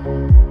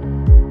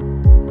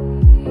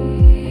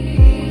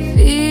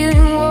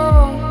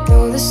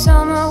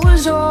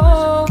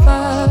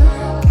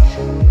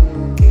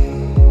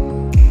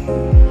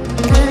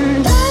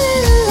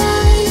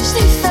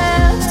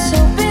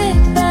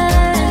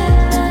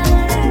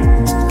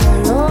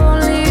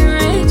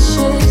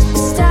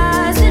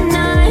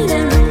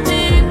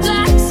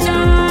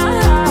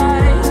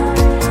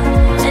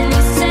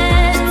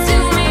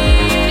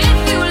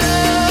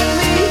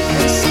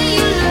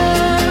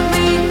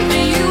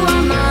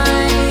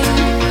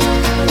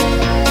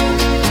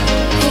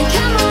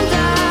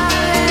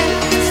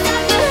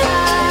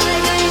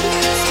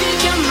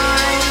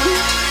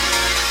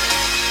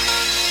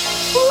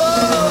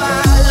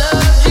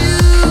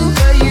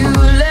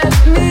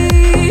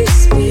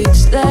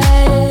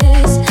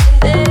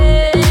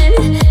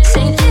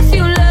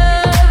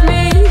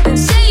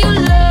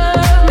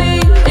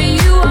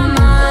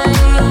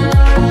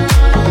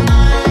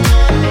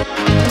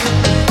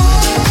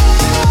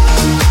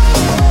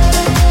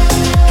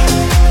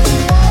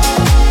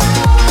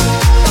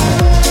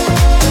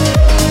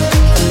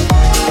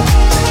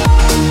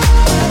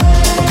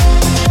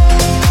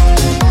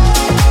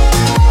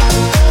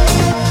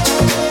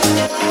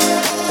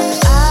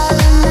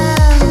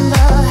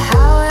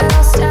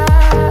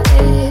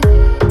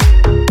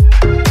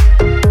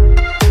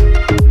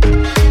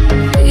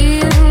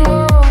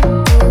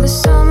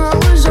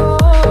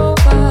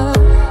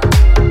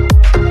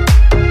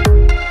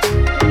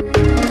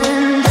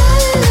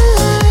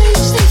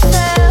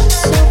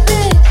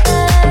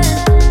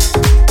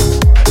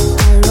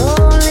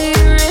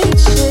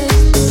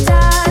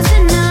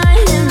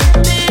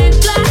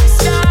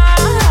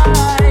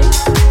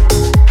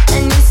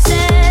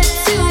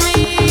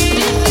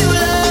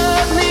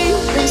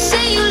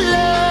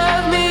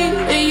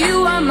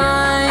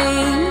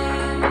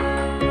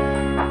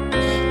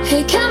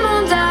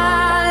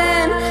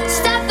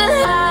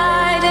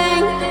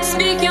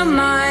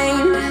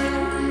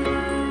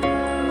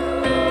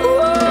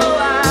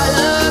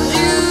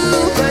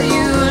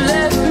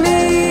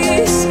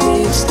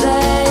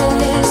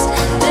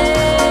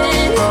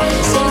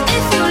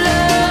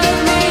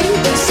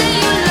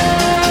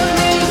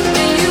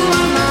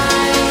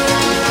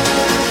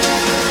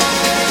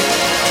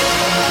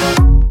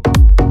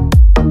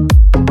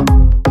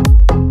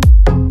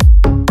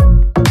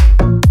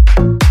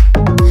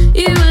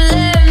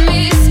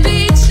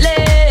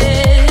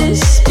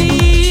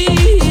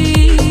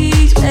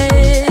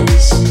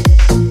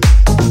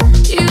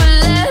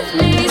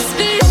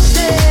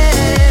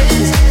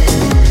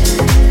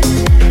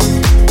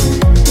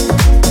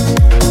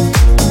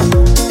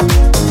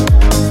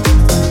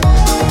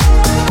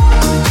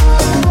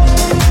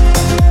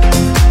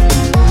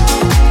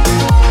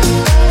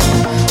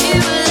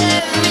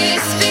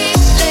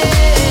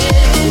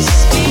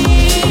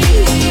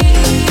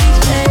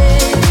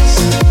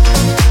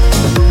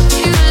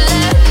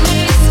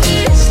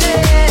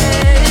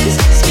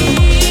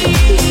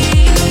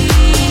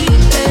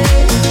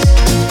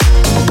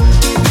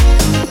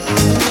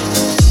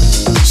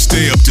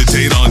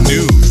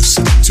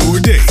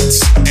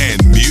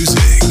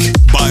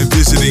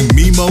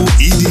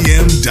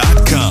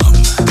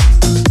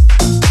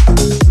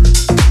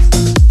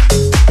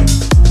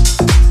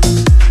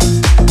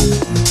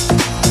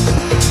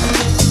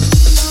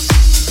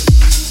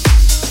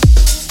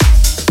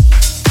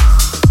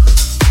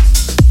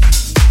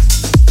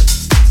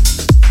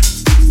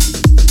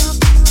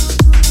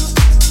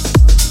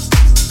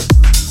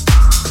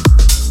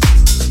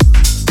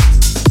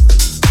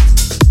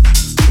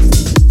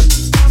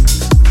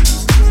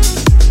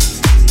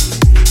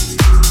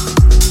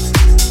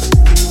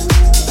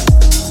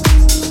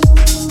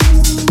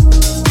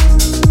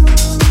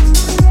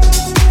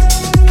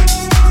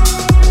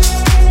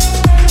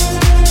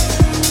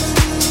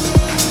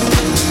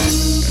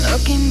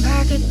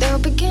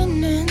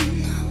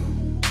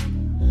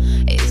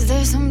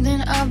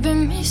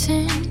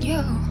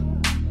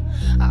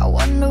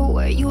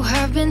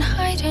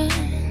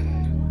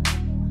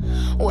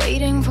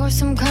 waiting for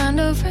some kind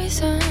of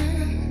reason.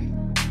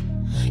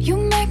 You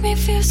make me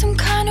feel some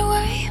kind of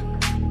way.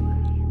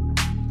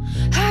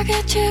 I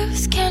get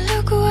chills, can't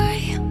look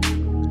away.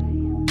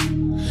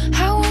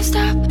 I won't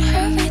stop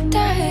every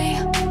day.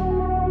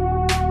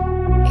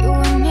 You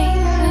and me,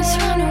 let's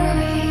run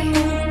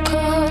away.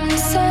 Come and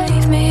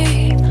save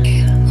me.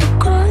 I'm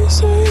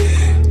crazy,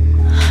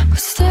 but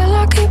still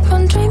I keep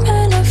on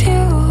dreaming of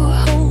you.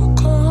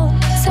 Come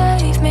and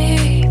save me.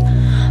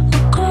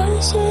 I'm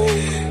crazy,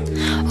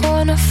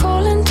 wanna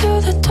fall into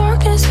the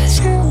darkness with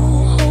you.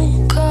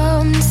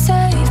 Come and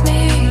save me.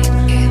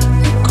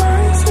 I'm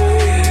crazy,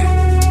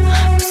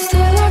 but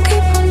still I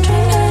keep on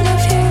dreaming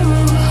of you.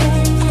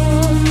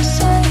 Come and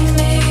save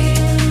me.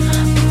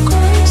 I'm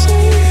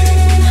crazy,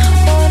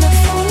 wanna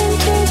fall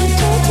into the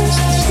darkness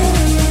with you.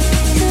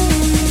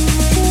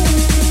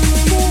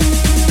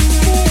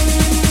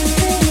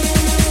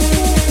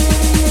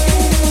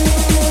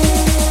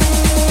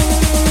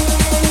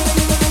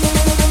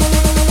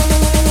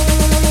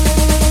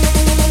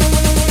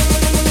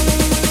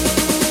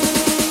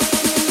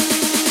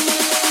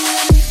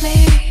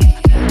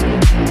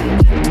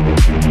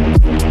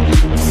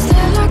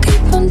 Still I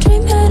keep on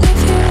dreaming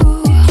of you.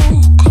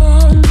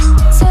 Come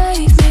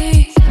save me.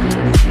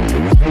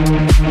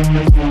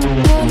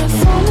 Wanna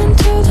fall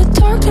into the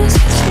darkness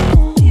with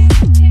you,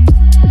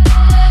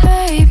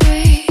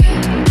 baby.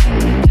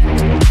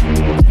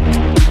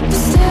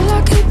 Still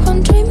I keep on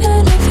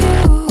dreaming of you.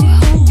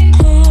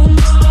 Come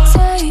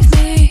save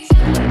me.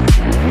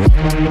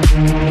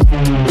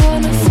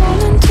 Wanna fall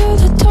into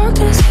the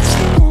darkness with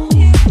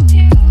you.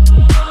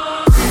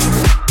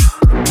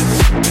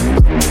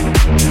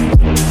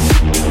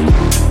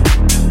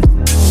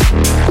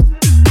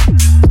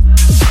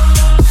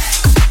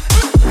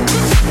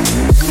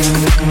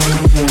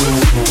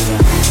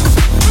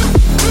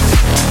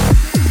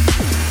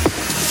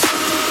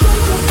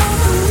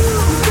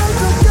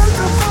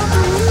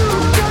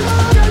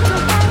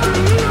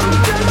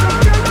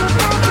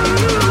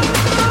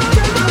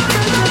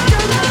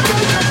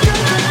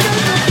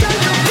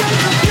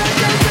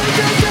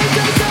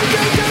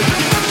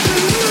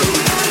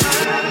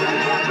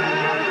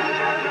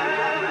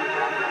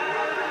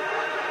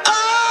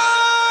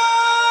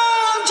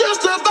 I'm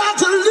just about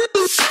to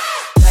lose.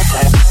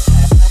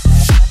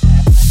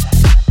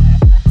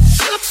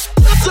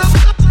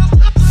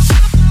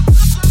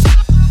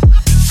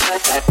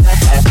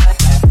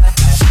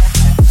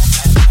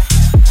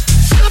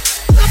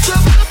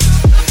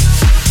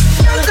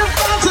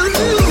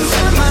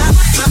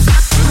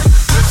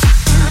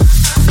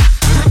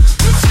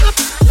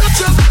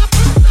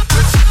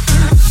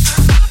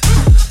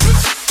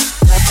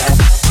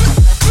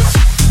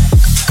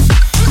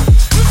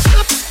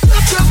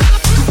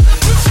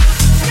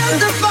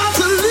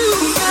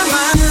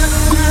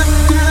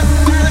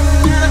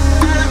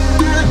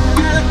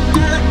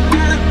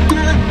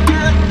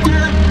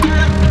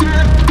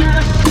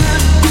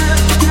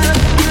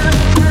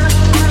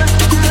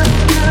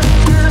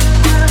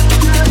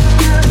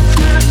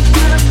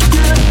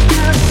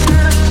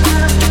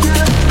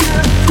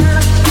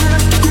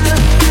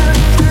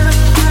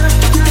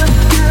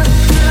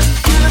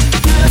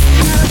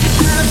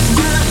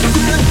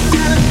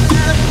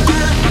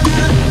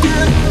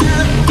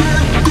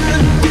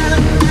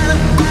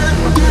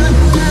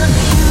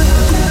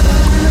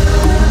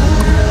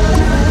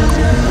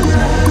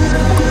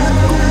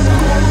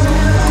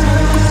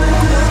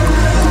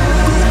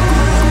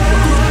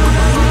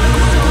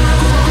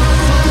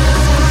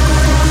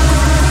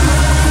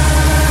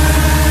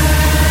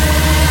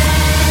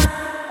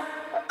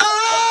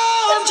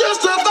 I'm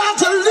just about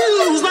to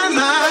lose my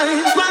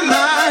mind, my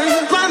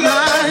mind, my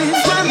mind,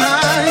 my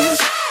mind.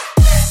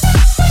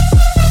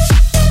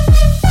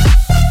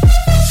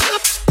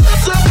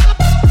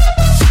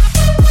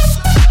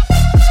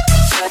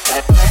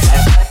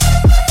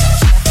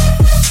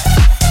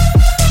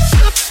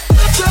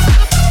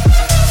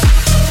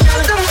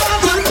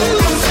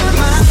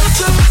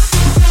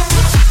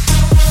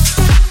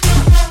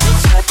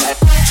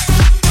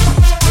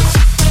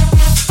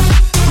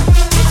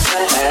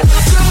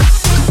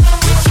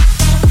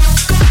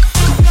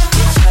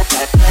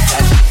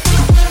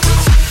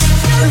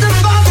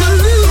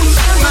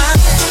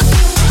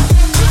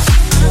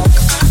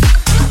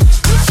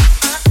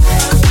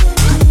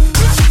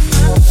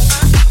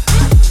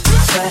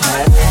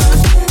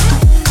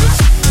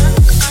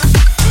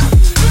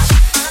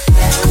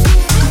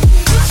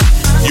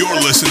 You're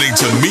listening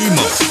to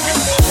Mimo.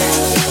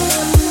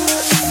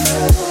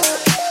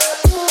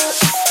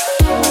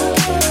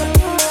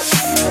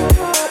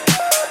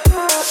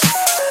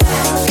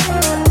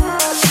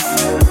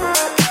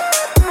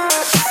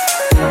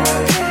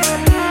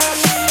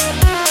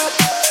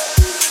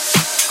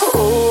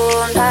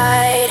 All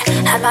night,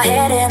 had my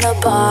head in the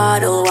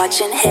bottle,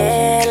 watching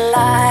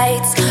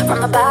headlights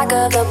from the back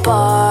of the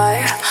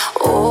bar.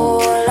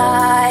 All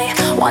I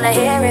wanna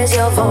hear is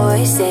your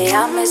voice say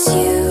I miss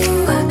you,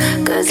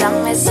 'cause I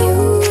miss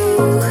you.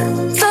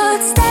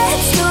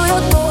 Footsteps to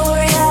your door,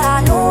 yeah,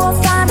 I know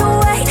I'll find a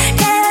way.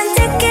 Can't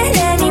take it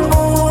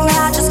anymore,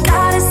 I just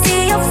gotta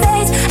see your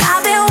face. I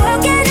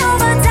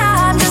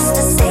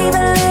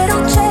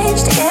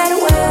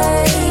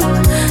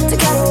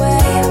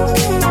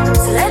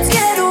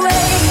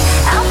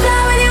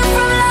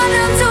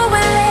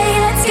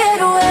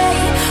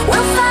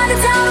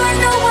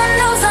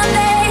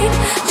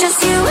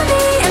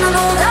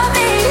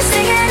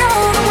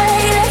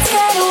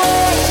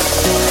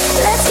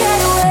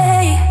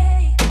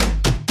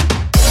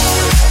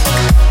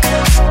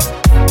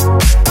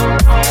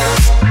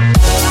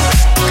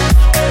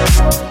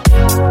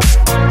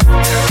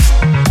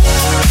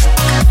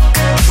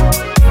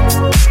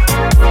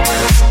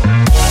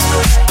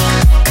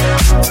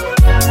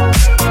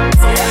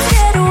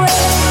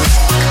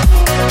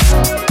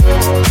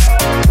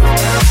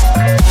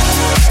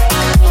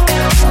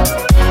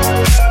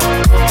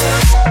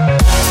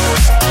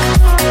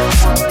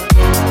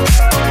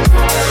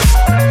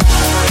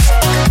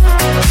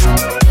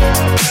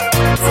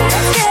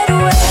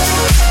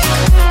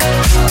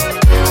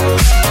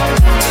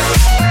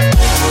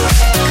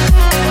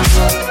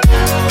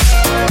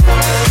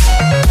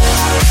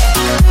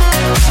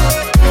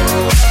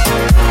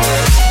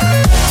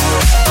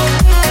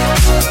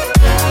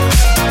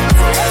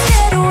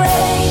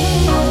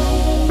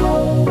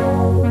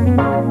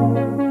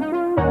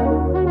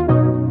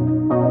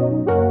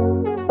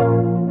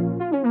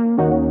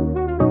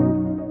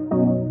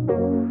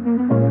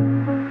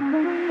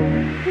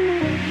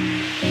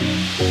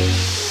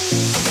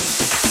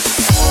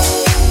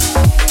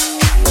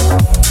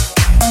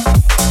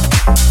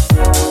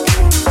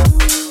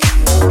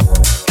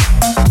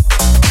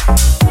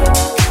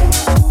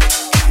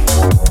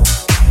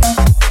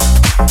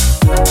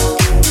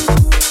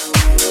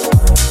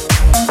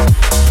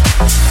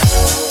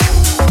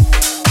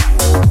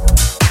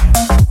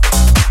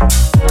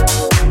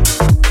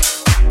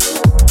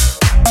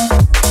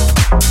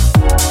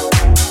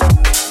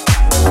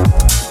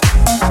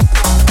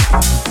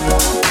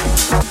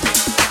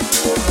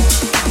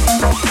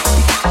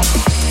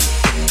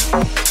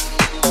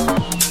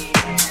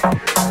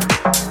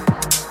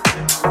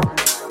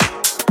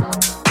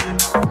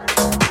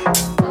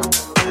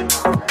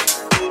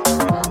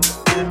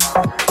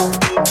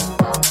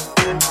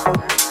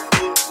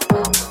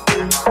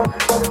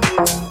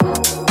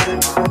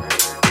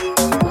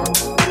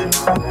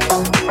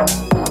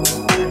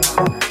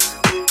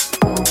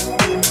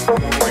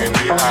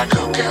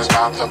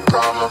about the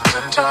problems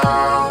in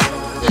town.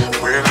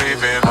 We're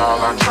leaving all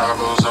our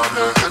troubles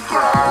under the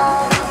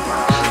ground.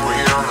 We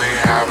only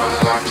have a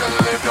life to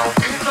live, don't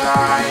be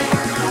blind.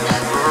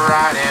 We're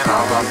riding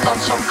all our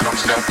thoughts, so come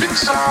step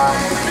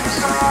inside.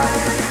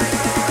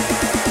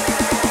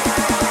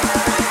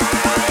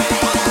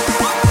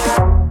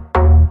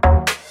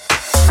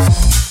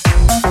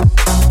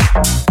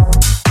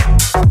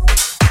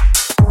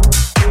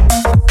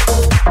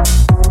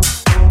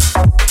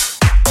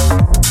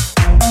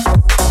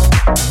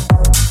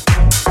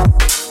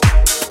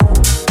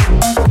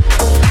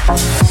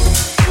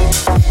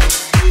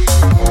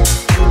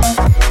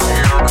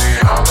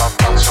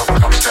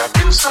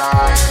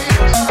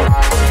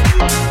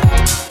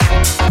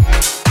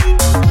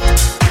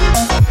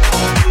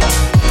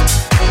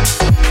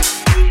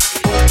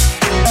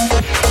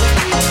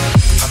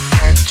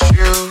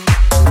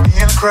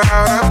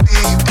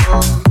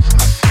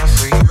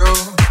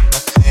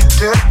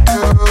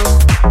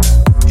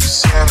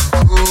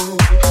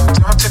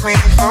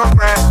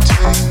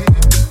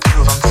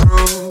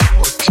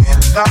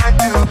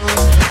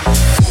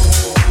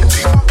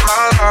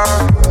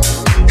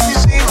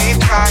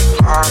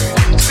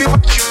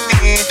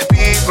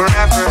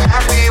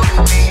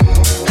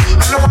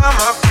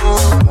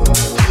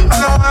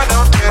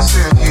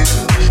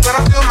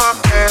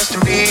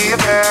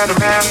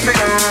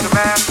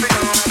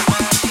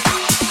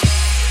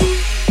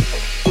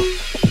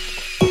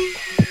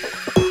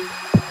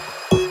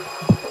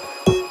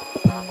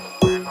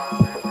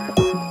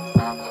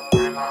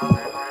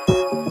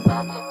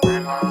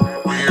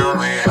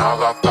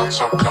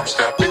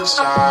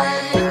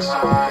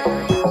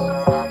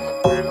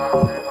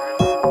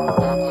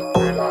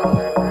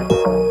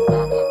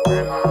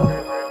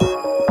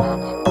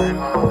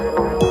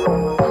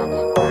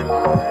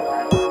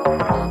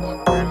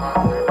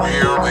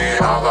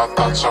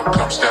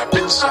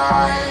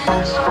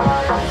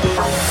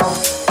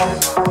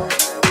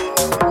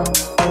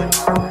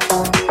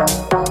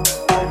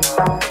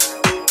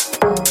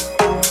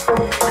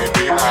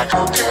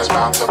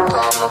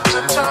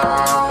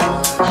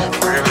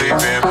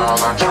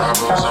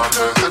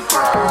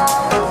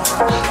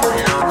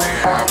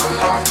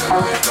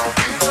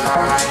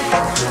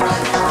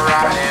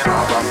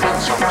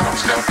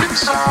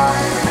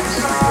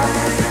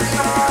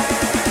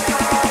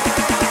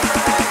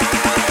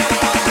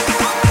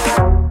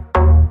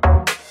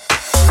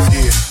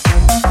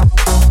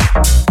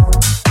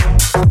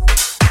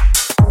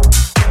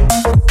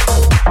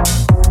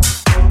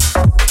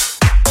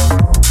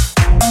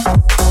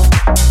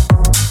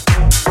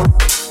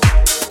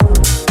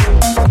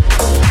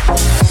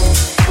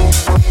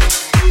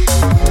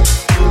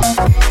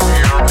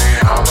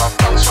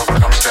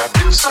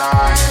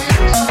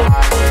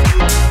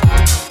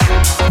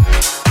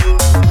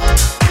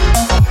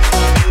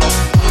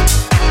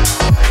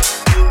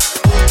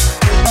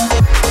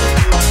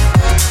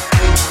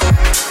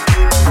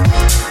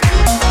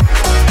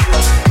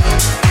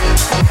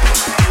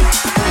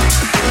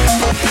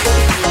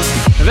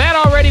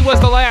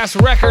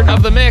 Record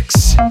of the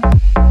mix,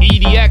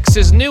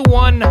 EDX's new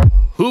one,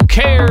 Who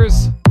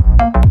Cares?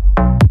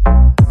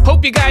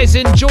 Hope you guys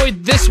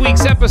enjoyed this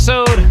week's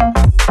episode.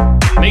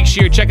 Make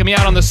sure you're checking me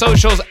out on the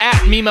socials at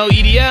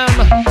MimoEDM.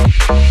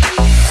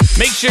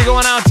 Make sure you're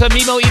going out to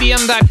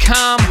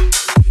MimoEDM.com,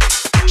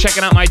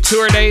 checking out my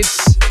tour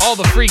dates, all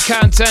the free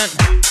content,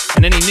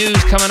 and any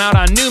news coming out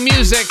on new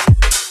music.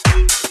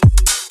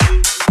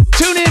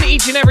 Tune in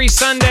each and every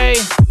Sunday,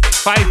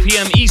 5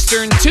 p.m.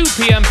 Eastern, 2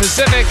 p.m.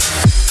 Pacific.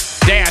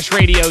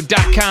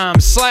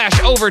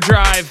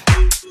 dashradio.com/overdrive.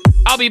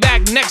 I'll be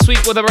back next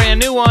week with a brand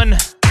new one.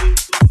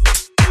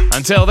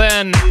 Until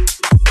then,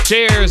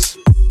 cheers.